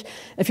change.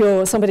 If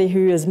you're somebody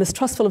who is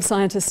mistrustful of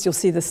scientists, you'll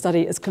see the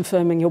study is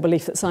confirming your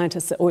belief that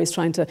scientists are always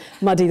trying to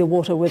muddy the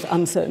water with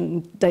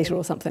uncertain data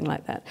or something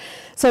like that.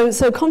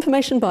 So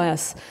confirmation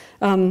bias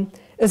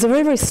is a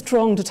very, very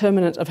strong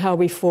determinant of how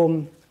we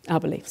form our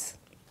beliefs.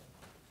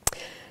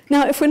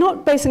 Now, if we're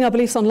not basing our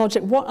beliefs on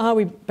logic, what are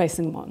we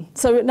basing them on?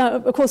 So now,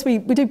 of course, we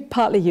do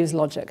partly use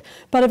logic,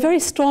 but a very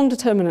strong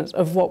determinant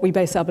of what we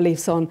base our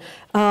beliefs on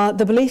are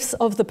the beliefs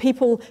of the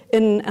people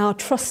in our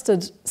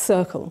trusted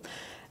circle.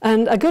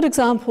 And a good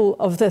example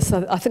of this,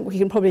 I think we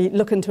can probably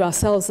look into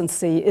ourselves and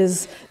see,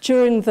 is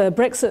during the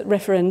Brexit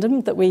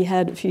referendum that we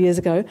had a few years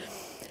ago.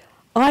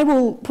 I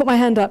will put my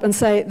hand up and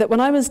say that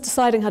when I was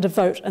deciding how to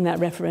vote in that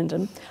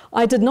referendum,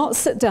 I did not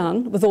sit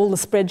down with all the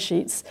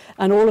spreadsheets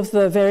and all of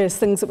the various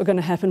things that were going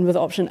to happen with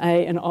option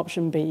A and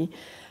option B.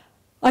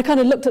 I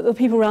kind of looked at the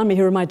people around me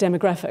who were my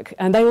demographic,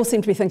 and they all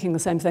seemed to be thinking the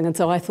same thing, and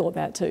so I thought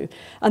that too.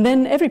 And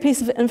then every piece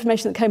of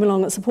information that came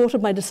along that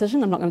supported my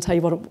decision, I'm not going to tell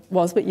you what it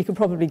was, but you could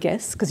probably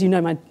guess, because you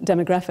know my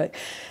demographic.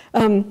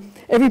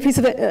 Every piece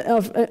of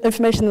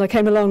information that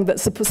came along that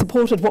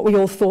supported what we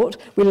all thought,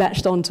 we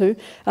latched onto,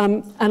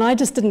 and I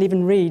just didn't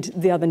even read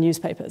the other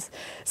newspapers.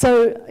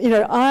 So,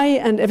 I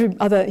and every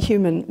other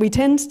human, we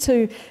tend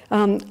to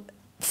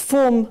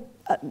form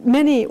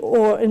many,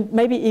 or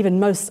maybe even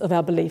most of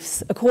our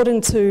beliefs,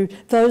 according to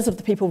those of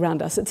the people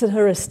around us. It's a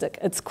heuristic.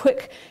 It's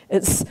quick.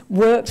 It's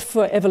worked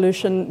for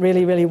evolution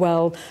really, really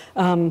well.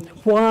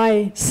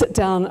 Why sit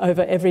down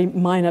over every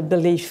minor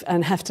belief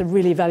and have to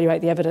really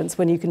evaluate the evidence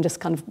when you can just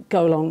kind of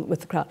go along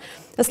with the crowd?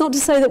 That's not to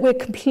say that we're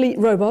complete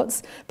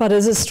robots, but it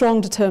is a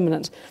strong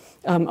determinant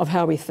of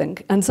how we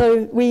think. And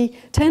so we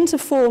tend to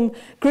form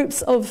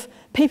groups of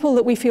people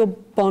that we feel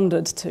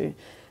bonded to.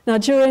 Now,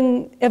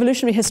 during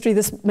evolutionary history,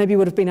 this maybe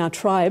would have been our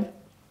tribe,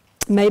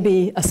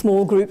 maybe a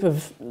small group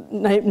of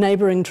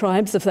neighbouring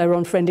tribes if they were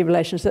on friendly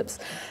relationships,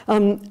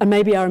 and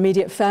maybe our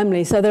immediate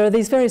family. So there are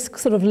these various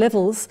sort of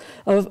levels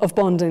of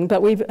bonding,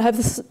 but we have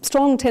this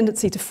strong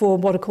tendency to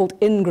form what are called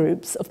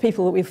in-groups of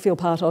people that we feel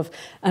part of,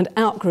 and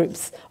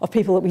out-groups of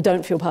people that we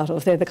don't feel part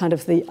of. They're the kind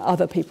of the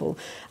other people.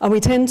 And we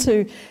tend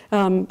to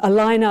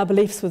align our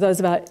beliefs with those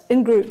of our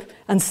in-group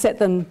and set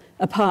them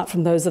apart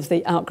from those of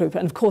the out-group.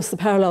 And of course, the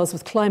parallels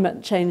with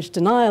climate change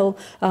denial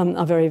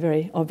are very,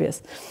 very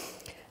obvious.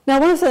 Now,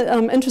 one of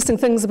the interesting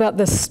things about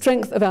the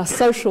strength of our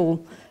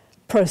social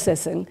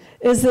processing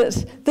is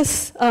that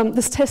this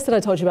test that I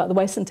told you about, the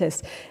Wason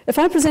test, if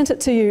I present it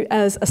to you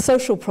as a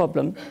social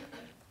problem,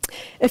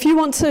 if you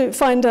want to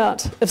find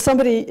out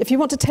if you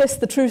want to test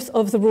the truth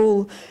of the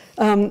rule,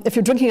 if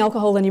you're drinking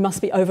alcohol, then you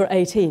must be over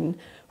 18,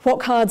 what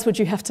cards would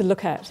you have to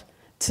look at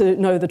to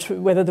know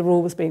whether the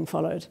rule was being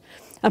followed?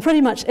 And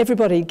pretty much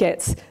everybody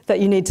gets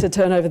that you need to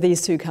turn over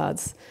these two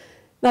cards.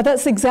 Now,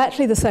 that's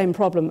exactly the same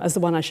problem as the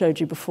one I showed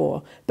you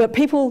before. But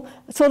people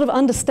sort of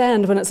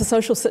understand when it's a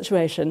social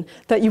situation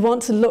that you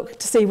want to look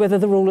to see whether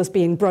the rule is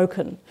being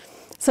broken.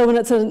 So when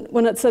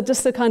it's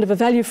just a kind of a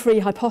value-free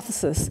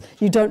hypothesis,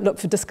 you don't look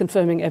for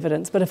disconfirming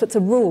evidence. But if it's a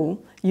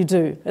rule, you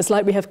do. It's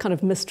like we have kind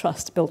of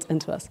mistrust built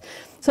into us.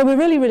 So we're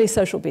really, really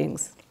social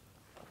beings.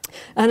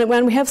 And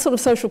when we have sort of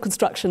social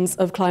constructions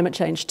of climate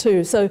change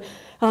too. So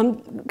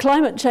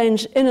climate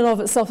change in and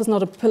of itself is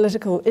not a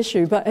political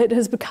issue, but it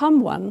has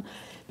become one.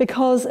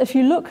 Because if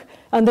you look,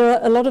 and there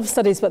are a lot of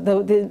studies, but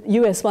the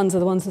US ones are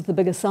the ones with the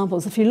biggest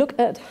samples. If you look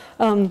at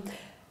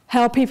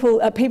how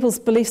people's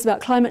beliefs about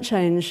climate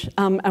change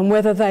and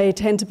whether they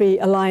tend to be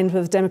aligned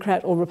with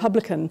Democrat or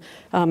Republican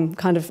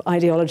kind of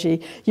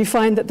ideology, you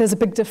find that there's a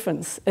big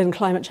difference in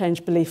climate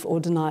change belief or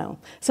denial.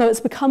 So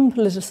it's become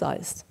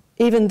politicized,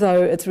 even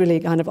though it's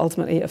really kind of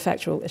ultimately a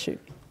factual issue.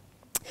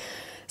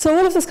 So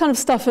all of this kind of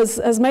stuff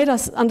has made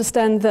us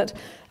understand that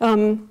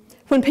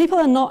when people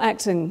are not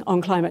acting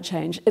on climate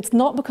change, it's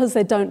not because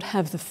they don't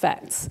have the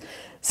facts.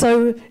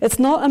 So it's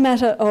not a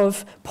matter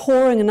of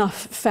pouring enough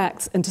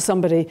facts into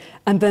somebody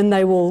and then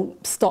they will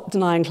stop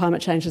denying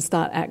climate change and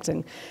start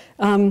acting.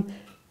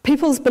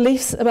 People's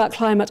beliefs about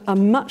climate are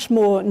much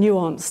more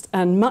nuanced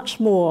and much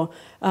more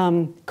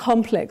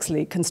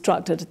complexly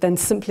constructed than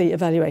simply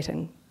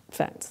evaluating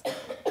facts.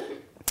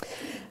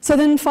 So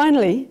then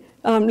finally,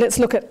 let's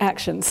look at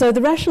action. So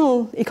the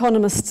rational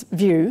economist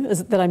view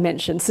that I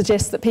mentioned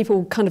suggests that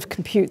people kind of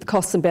compute the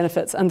costs and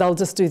benefits and they'll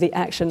just do the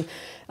action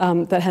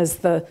that has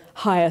the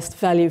highest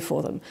value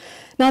for them.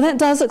 Now that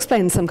does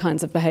explain some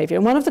kinds of behaviour.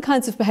 And one of the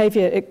kinds of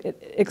behaviour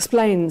it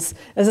explains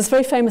is this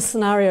very famous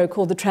scenario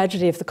called the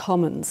tragedy of the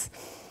commons,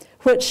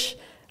 which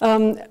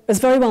is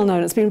very well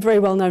known. It's been very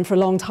well known for a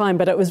long time,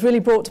 but it was really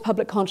brought to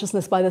public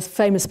consciousness by this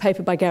famous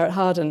paper by Garrett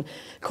Hardin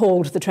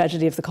called The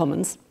Tragedy of the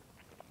Commons.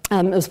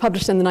 It was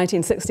published in the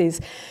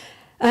 1960s.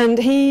 And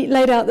he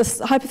laid out this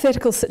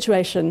hypothetical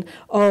situation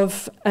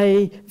of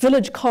a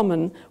village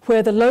common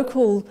where the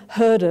local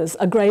herders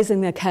are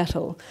grazing their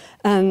cattle.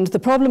 And the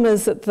problem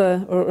is that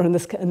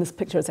in this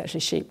picture it's actually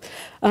sheep.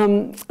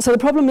 So the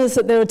problem is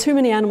that there are too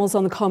many animals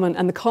on the common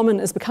and the common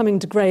is becoming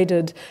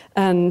degraded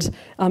and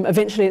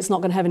eventually it's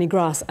not going to have any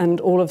grass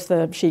and all of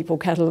the sheep or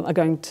cattle are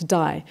going to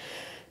die.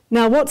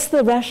 Now what's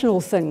the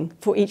rational thing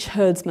for each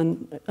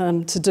herdsman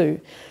to do?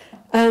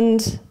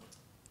 And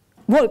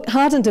what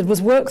Hardin did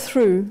was work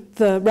through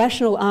the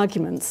rational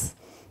arguments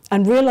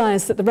and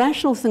realize that the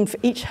rational thing for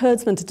each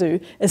herdsman to do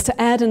is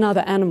to add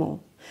another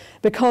animal.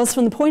 Because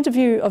from the point of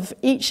view of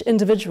each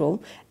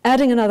individual,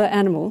 adding another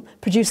animal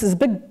produces a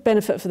big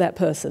benefit for that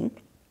person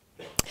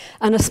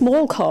and a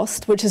small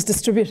cost which is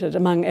distributed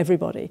among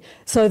everybody.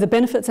 So the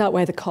benefits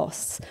outweigh the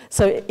costs.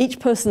 So each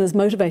person is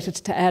motivated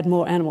to add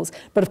more animals.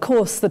 But of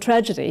course, the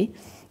tragedy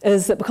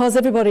is that because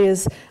everybody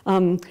is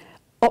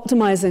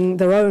optimizing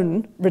their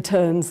own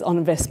returns on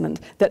investment,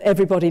 that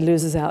everybody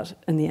loses out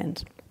in the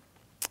end.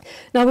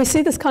 Now we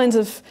see this kind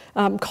of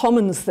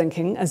commons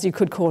thinking, as you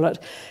could call it,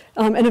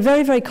 in a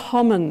very, very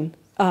common,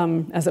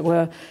 as it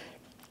were,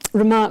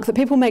 remark that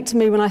people make to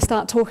me when I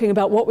start talking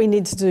about what we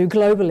need to do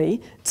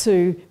globally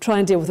to try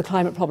and deal with the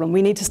climate problem.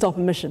 We need to stop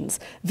emissions.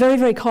 Very,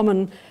 very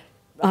common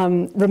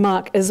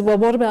remark is, well,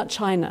 what about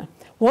China?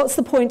 What's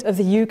the point of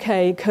the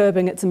UK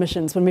curbing its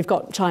emissions when we've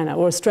got China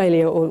or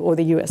Australia or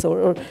the US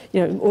or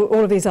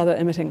all of these other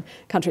emitting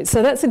countries?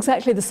 So that's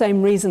exactly the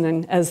same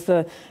reasoning as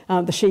the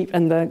sheep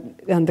and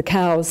the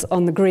cows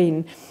on the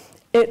green.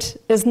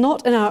 It is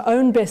not in our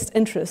own best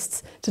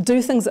interests to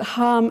do things that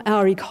harm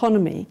our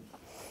economy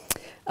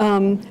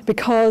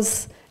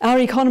because our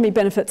economy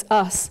benefits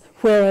us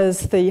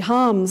whereas the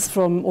harms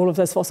from all of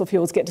those fossil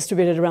fuels get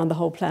distributed around the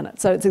whole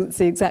planet. So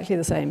it's exactly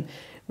the same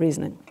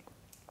reasoning.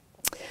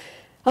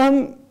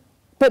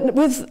 But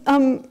with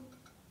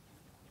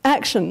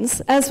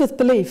actions, as with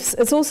beliefs,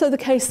 it's also the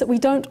case that we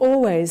don't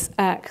always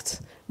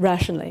act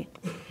rationally.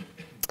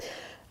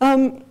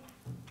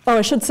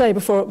 I should say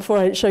before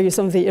I show you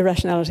some of the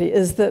irrationality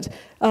is that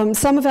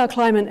some of our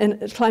climate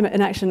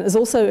inaction is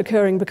also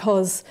occurring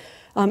because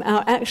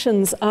our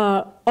actions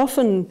are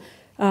often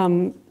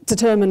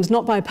determined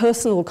not by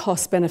personal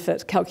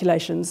cost-benefit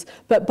calculations,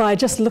 but by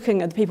just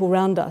looking at the people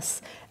around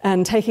us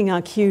and taking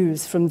our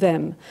cues from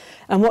them.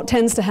 And what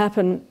tends to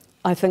happen,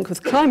 I think,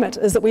 with climate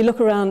is that we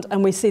look around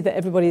and we see that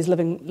everybody's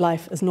living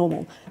life as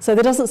normal. So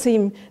there doesn't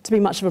seem to be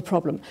much of a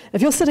problem.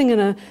 If you're sitting in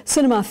a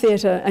cinema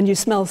theatre and you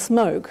smell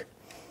smoke,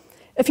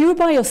 if you were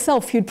by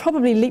yourself, you'd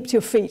probably leap to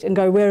your feet and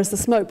go, where is the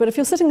smoke? But if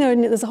you're sitting there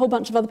and there's a whole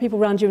bunch of other people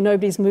around you and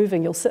nobody's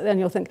moving, you'll sit there and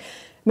you'll think,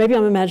 maybe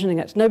I'm imagining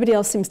it. Nobody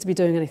else seems to be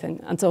doing anything,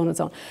 and so on and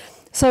so on.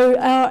 So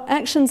our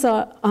actions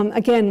are,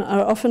 again,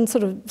 are often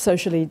sort of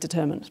socially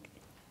determined.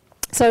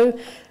 So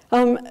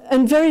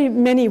in very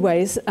many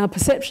ways, our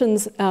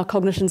perceptions, our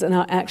cognitions, and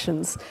our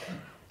actions,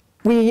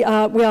 we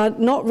are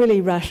not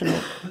really rational.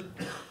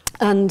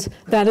 And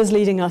that is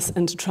leading us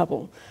into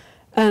trouble.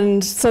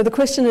 And so the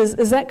question is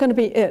that going to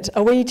be it?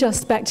 Are we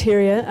just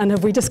bacteria, and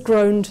have we just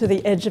grown to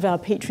the edge of our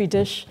petri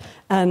dish,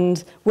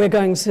 and we're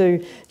going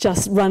to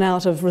just run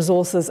out of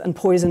resources and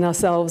poison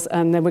ourselves,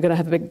 and then we're going to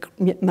have a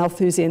big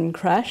Malthusian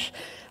crash?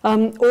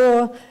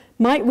 Or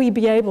might we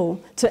be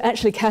able to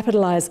actually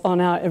capitalize on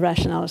our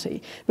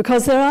irrationality?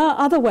 Because there are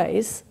other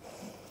ways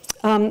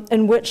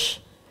in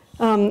which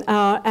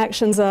our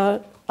actions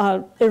are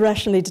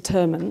irrationally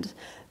determined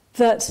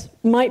that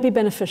might be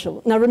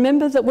beneficial. Now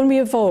remember that when we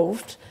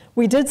evolved,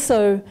 we did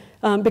so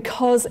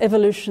because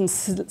evolution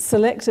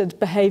selected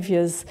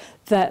behaviors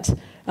that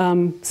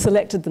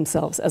selected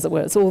themselves, as it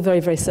were. It's all very,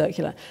 very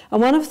circular.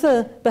 And one of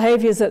the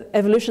behaviors that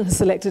evolution has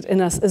selected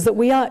in us is that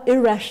we are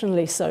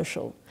irrationally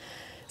social.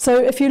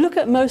 So if you look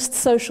at most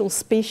social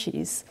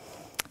species,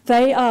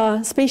 they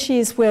are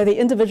species where the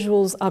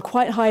individuals are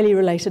quite highly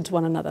related to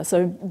one another.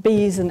 So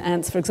bees and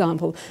ants, for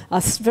example,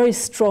 are very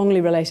strongly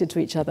related to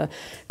each other.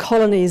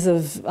 Colonies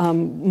of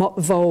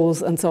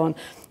voles and so on.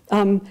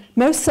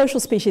 Most social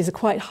species are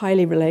quite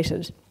highly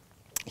related.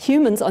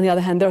 Humans, on the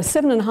other hand, there are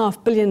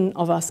 7.5 billion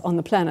of us on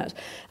the planet,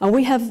 and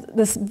we have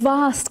this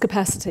vast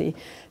capacity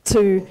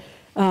to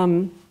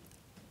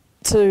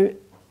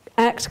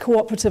act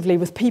cooperatively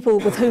with people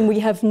with whom we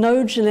have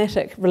no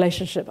genetic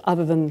relationship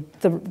other than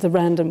the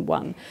random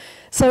one.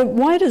 So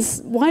how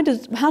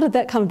did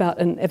that come about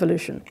in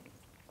evolution?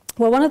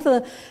 Well, one of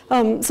the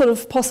sort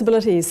of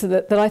possibilities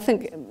that I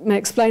think may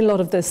explain a lot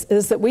of this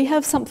is that we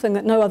have something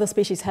that no other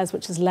species has,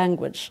 which is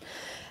language.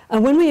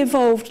 And when we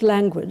evolved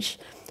language,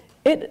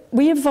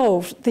 we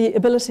evolved the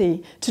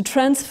ability to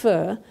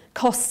transfer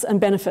costs and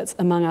benefits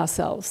among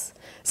ourselves.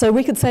 So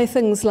we could say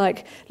things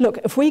like, look,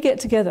 if we get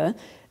together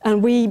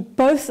and we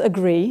both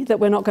agree that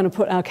we're not going to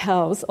put our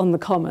cows on the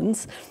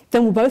commons,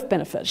 then we'll both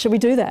benefit. Should we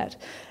do that?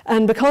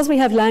 And because we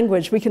have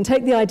language, we can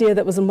take the idea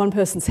that was in one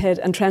person's head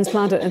and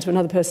transplant it into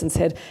another person's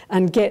head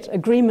and get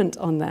agreement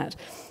on that.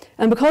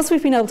 And because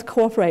we've been able to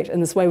cooperate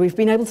in this way, we've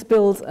been able to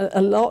build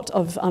a lot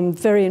of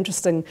very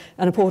interesting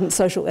and important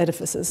social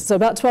edifices. So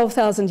about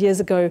 12,000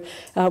 years ago,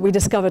 we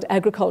discovered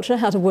agriculture,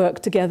 how to work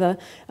together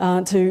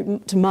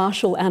to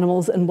marshal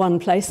animals in one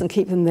place and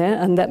keep them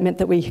there. And that meant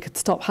that we could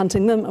stop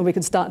hunting them, and we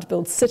could start to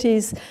build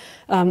cities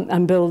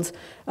and build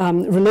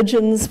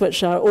religions,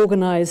 which are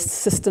organized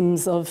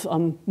systems of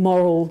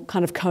moral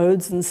kind of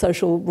codes and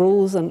social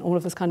rules and all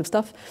of this kind of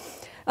stuff.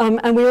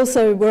 And we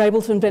also were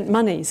able to invent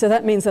money. So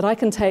that means that I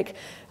can take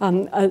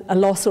a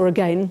loss or a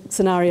gain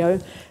scenario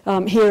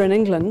here in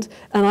England,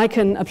 and I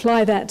can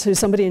apply that to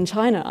somebody in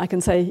China. I can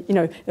say, you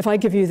know, if I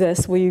give you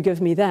this, will you give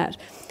me that?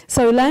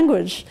 So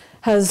language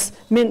has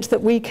meant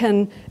that we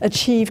can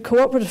achieve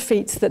cooperative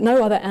feats that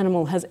no other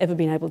animal has ever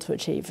been able to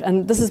achieve.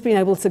 And this has been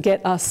able to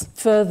get us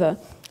further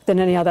than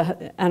any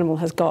other animal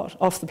has got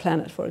off the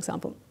planet, for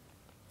example.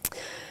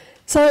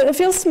 So it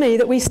feels to me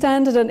that we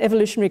stand at an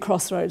evolutionary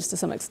crossroads to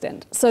some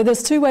extent. So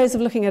there's two ways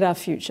of looking at our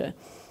future.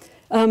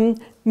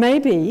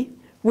 Maybe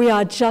we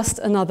are just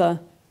another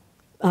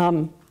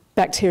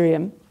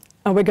bacterium,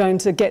 and we're going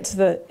to get to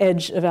the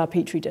edge of our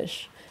petri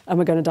dish, and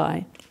we're going to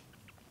die.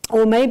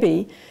 Or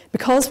maybe,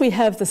 because we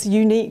have this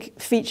unique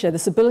feature,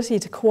 this ability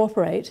to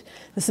cooperate,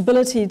 this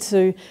ability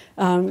to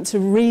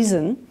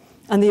reason,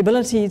 and the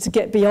ability to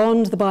get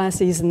beyond the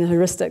biases and the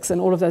heuristics and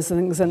all of those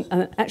things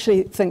and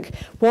actually think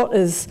what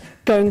is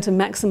going to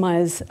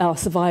maximize our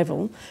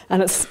survival.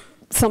 And it's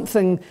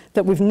something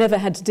that we've never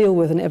had to deal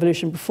with in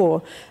evolution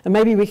before. And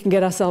maybe we can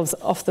get ourselves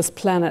off this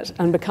planet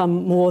and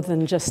become more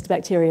than just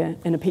bacteria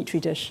in a petri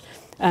dish.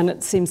 And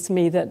it seems to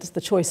me that the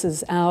choice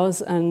is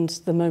ours and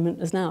the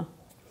moment is now.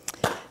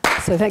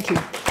 So thank you.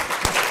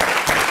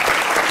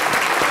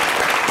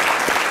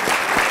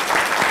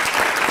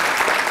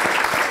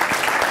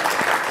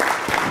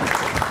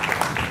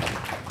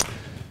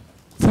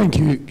 Thank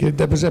you.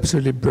 That was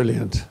absolutely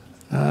brilliant.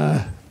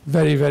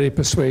 very, very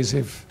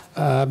persuasive.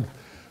 I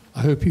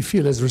hope you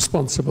feel as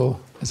responsible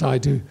as I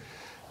do.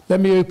 Let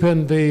me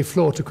open the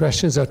floor to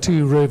questions. There are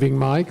 2 roving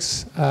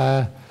mics.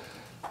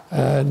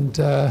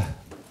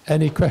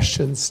 Any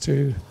questions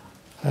to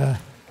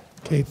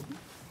Kate,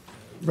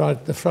 right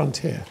at the front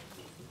here?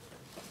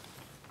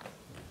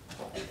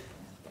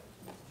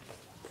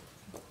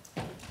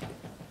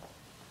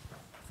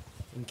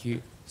 Thank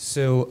you.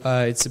 So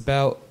it's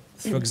about,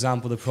 for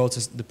example, the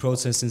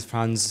protest in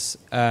France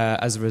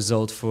as a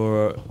result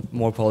for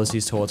more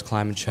policies towards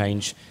climate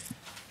change.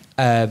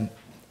 I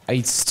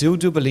still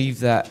do believe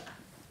that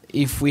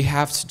if we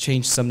have to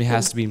change, something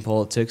has to be in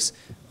politics.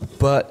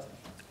 But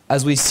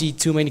as we see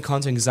too many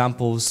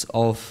counter-examples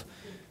of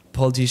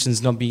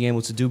politicians not being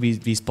able to do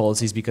these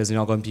policies because they're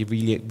not going to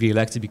be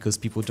re-elected because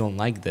people don't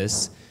like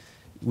this,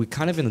 we're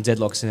kind of in a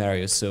deadlock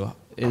scenario. So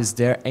is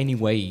there any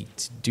way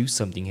to do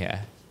something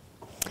here?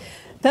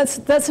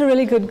 That's a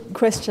really good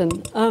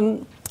question.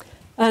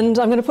 And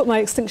I'm going to put my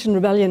Extinction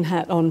Rebellion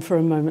hat on for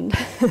a moment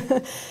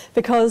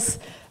because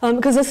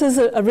this is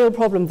a real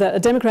problem, that a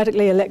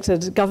democratically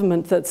elected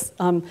government that's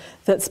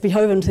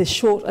beholden to these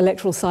short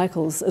electoral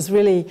cycles is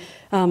really,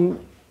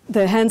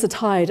 their hands are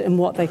tied in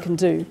what they can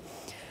do.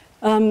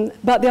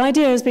 But the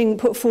idea is being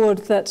put forward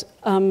that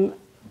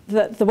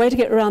the way to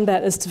get around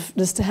that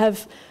is to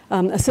have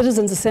a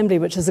citizens' assembly,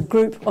 which is a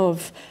group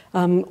of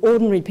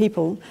ordinary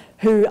people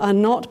who are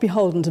not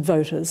beholden to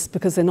voters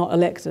because they're not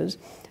elected,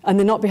 and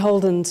they're not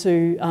beholden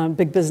to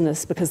big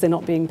business because they're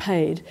not being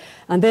paid.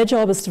 And their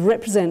job is to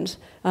represent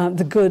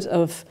the good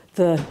of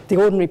the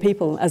ordinary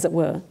people, as it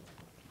were.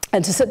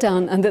 And to sit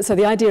down, and so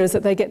the idea is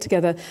that they get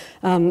together,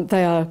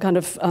 they are kind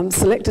of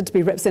selected to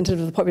be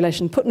representative of the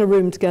population, put in a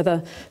room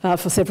together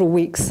for several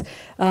weeks.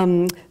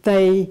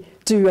 They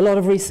do a lot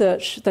of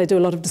research, they do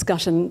a lot of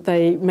discussion,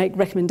 they make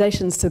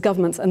recommendations to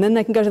governments, and then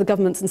they can go to the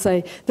governments and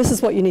say, this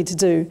is what you need to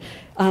do.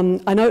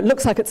 I know it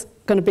looks like it's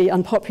going to be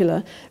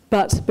unpopular,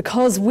 but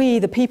because we,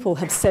 the people,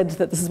 have said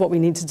that this is what we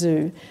need to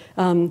do,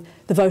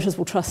 the voters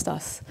will trust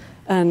us.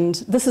 And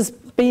this has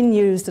been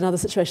used in other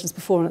situations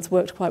before, and it's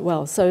worked quite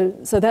well. So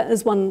that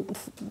is one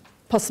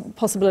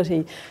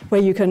possibility where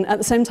you can, at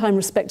the same time,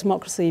 respect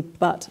democracy,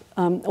 but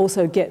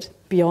also get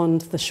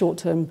beyond the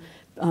short-term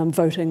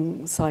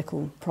voting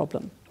cycle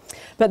problem.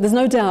 But there's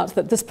no doubt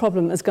that this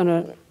problem is going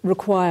to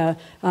require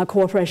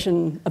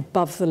cooperation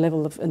above the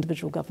level of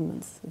individual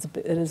governments.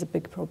 It is a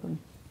big problem.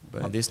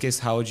 But in this case,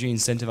 how would you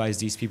incentivize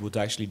these people to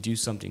actually do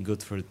something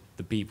good for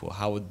the people?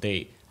 How would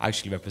they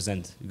actually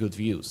represent good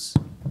views?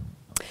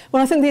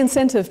 Well, I think the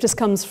incentive just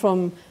comes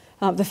from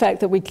the fact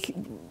that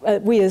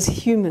we as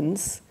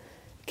humans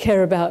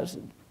care about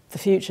the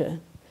future.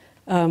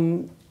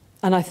 And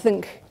I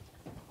think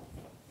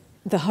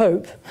the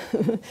hope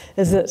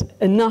is that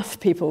enough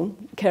people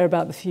care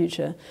about the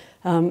future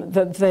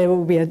that there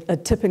will be a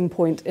tipping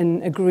point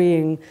in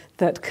agreeing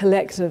that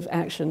collective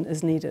action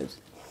is needed.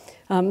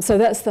 So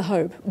that's the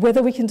hope.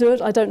 Whether we can do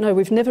it, I don't know.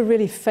 We've never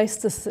really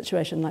faced a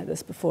situation like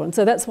this before. And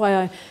so that's why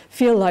I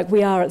feel like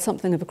we are at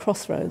something of a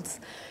crossroads.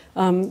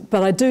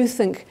 But I do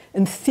think,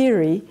 in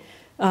theory,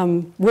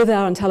 with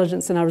our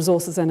intelligence and our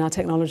resources and our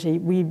technology,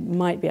 we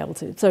might be able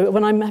to. So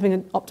when I'm having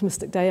an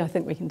optimistic day, I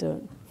think we can do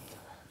it.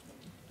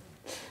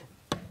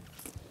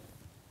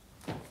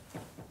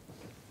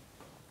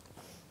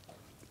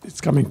 It's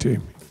coming to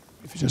you.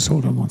 If you just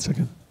hold on one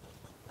second.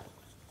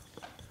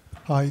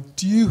 Hi.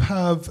 Do you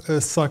have a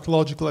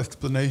psychological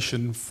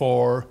explanation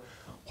for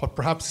what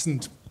perhaps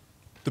isn't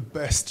the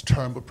best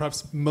term, but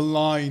perhaps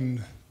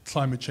malign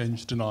climate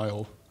change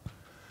denial?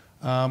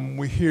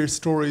 We hear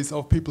stories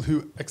of people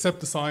who accept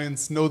the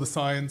science, know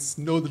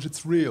that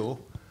it's real,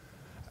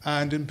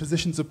 and in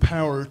positions of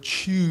power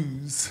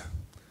choose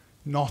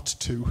not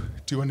to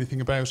do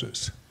anything about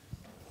it.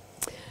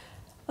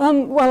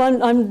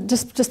 Well, I'm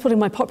just putting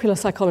my popular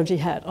psychology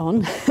hat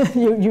on.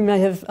 you may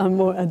have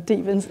a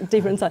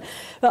deeper insight.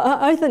 But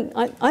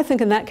I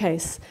think in that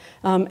case,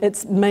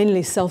 it's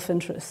mainly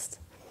self-interest.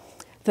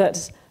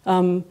 That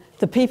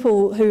the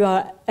people who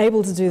are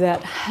able to do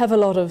that have a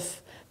lot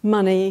of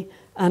money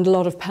and a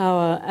lot of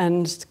power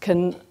and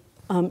can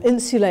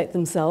insulate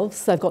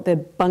themselves. They've got their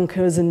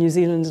bunkers in New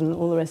Zealand and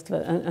all the rest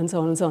of it, and so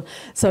on and so on.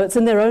 So it's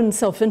in their own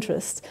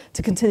self-interest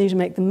to continue to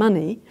make the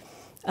money,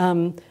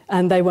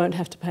 and they won't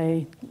have to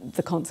pay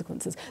the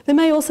consequences. There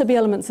may also be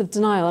elements of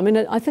denial. I mean,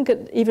 I think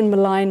even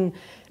malign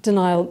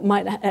denial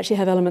might actually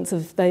have elements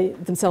of they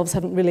themselves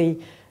haven't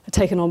really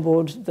taken on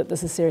board that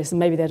this is serious, and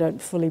maybe they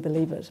don't fully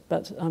believe it.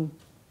 But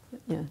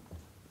yeah.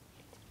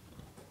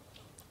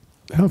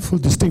 Helpful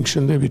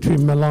distinction there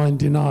between malign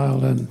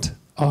denial and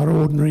our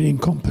ordinary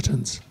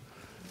incompetence.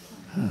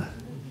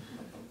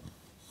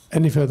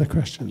 Any further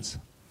questions?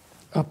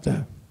 Up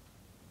there.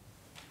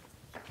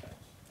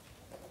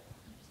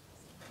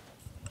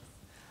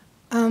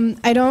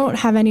 I don't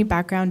have any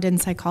background in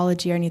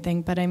psychology or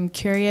anything, but I'm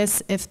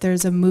curious if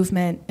there's a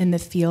movement in the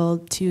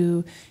field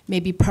to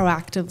maybe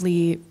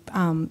proactively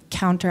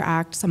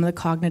counteract some of the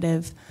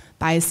cognitive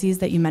biases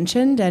that you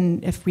mentioned,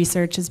 and if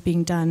research is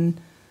being done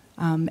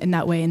in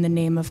that way in the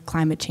name of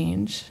climate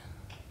change.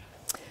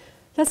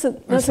 That's a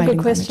good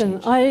question.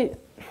 Yeah,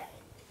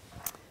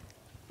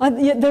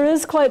 there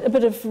is quite a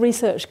bit of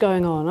research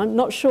going on. I'm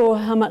not sure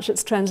how much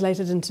it's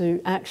translated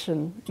into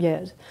action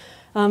yet.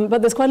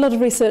 But there's quite a lot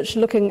of research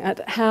looking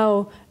at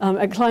how,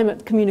 at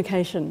climate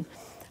communication,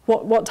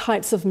 what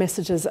types of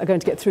messages are going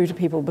to get through to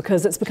people,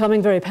 because it's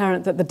becoming very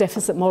apparent that the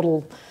deficit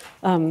model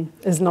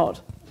is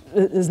not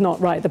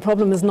right. The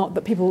problem is not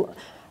that people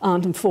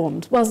aren't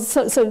informed. Well,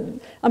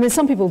 I mean,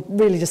 some people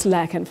really just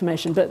lack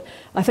information, but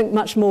I think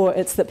much more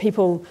it's that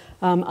people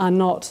are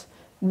not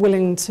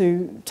willing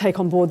to take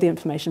on board the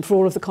information for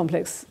all of the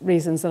complex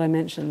reasons that I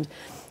mentioned.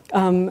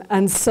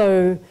 And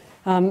so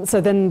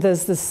then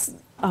there's this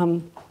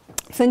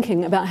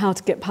thinking about how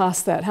to get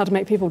past that, how to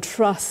make people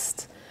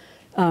trust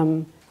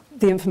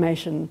the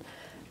information.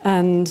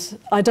 And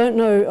I don't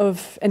know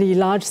of any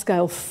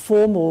large-scale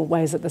formal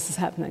ways that this is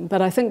happening,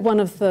 but I think one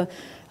of the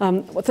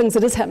things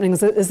that is happening is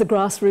the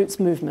grassroots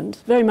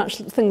movement, very much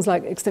things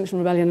like Extinction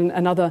Rebellion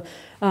and other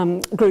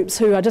groups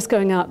who are just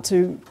going out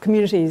to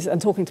communities and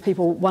talking to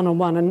people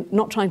one-on-one and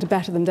not trying to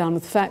batter them down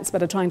with facts,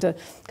 but are trying to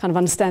kind of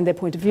understand their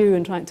point of view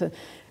and trying to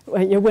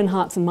win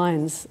hearts and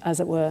minds, as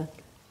it were.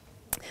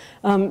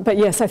 But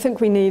yes, I think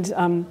we need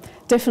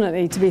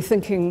definitely to be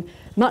thinking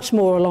much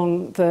more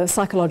along the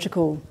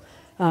psychological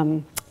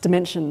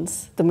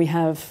dimensions than we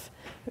have.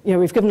 You know,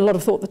 we've given a lot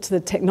of thought to the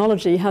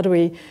technology. How do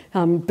we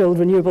build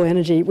renewable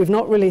energy? We've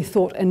not really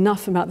thought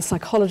enough about the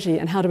psychology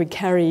and how do we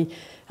carry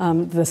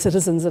the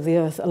citizens of the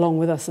Earth along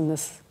with us in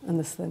this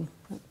thing.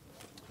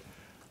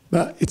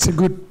 But it's a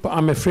good.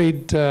 I'm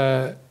afraid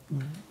the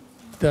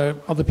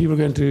other people are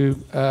going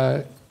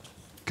to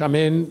come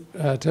in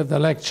to have the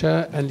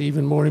lecture, and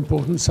even more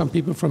important, some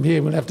people from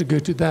here will have to go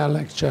to their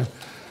lecture.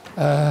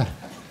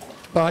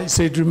 But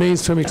so it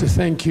remains for me to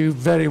thank you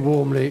very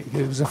warmly.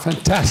 It was a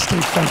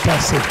fantastic,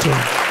 fantastic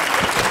talk.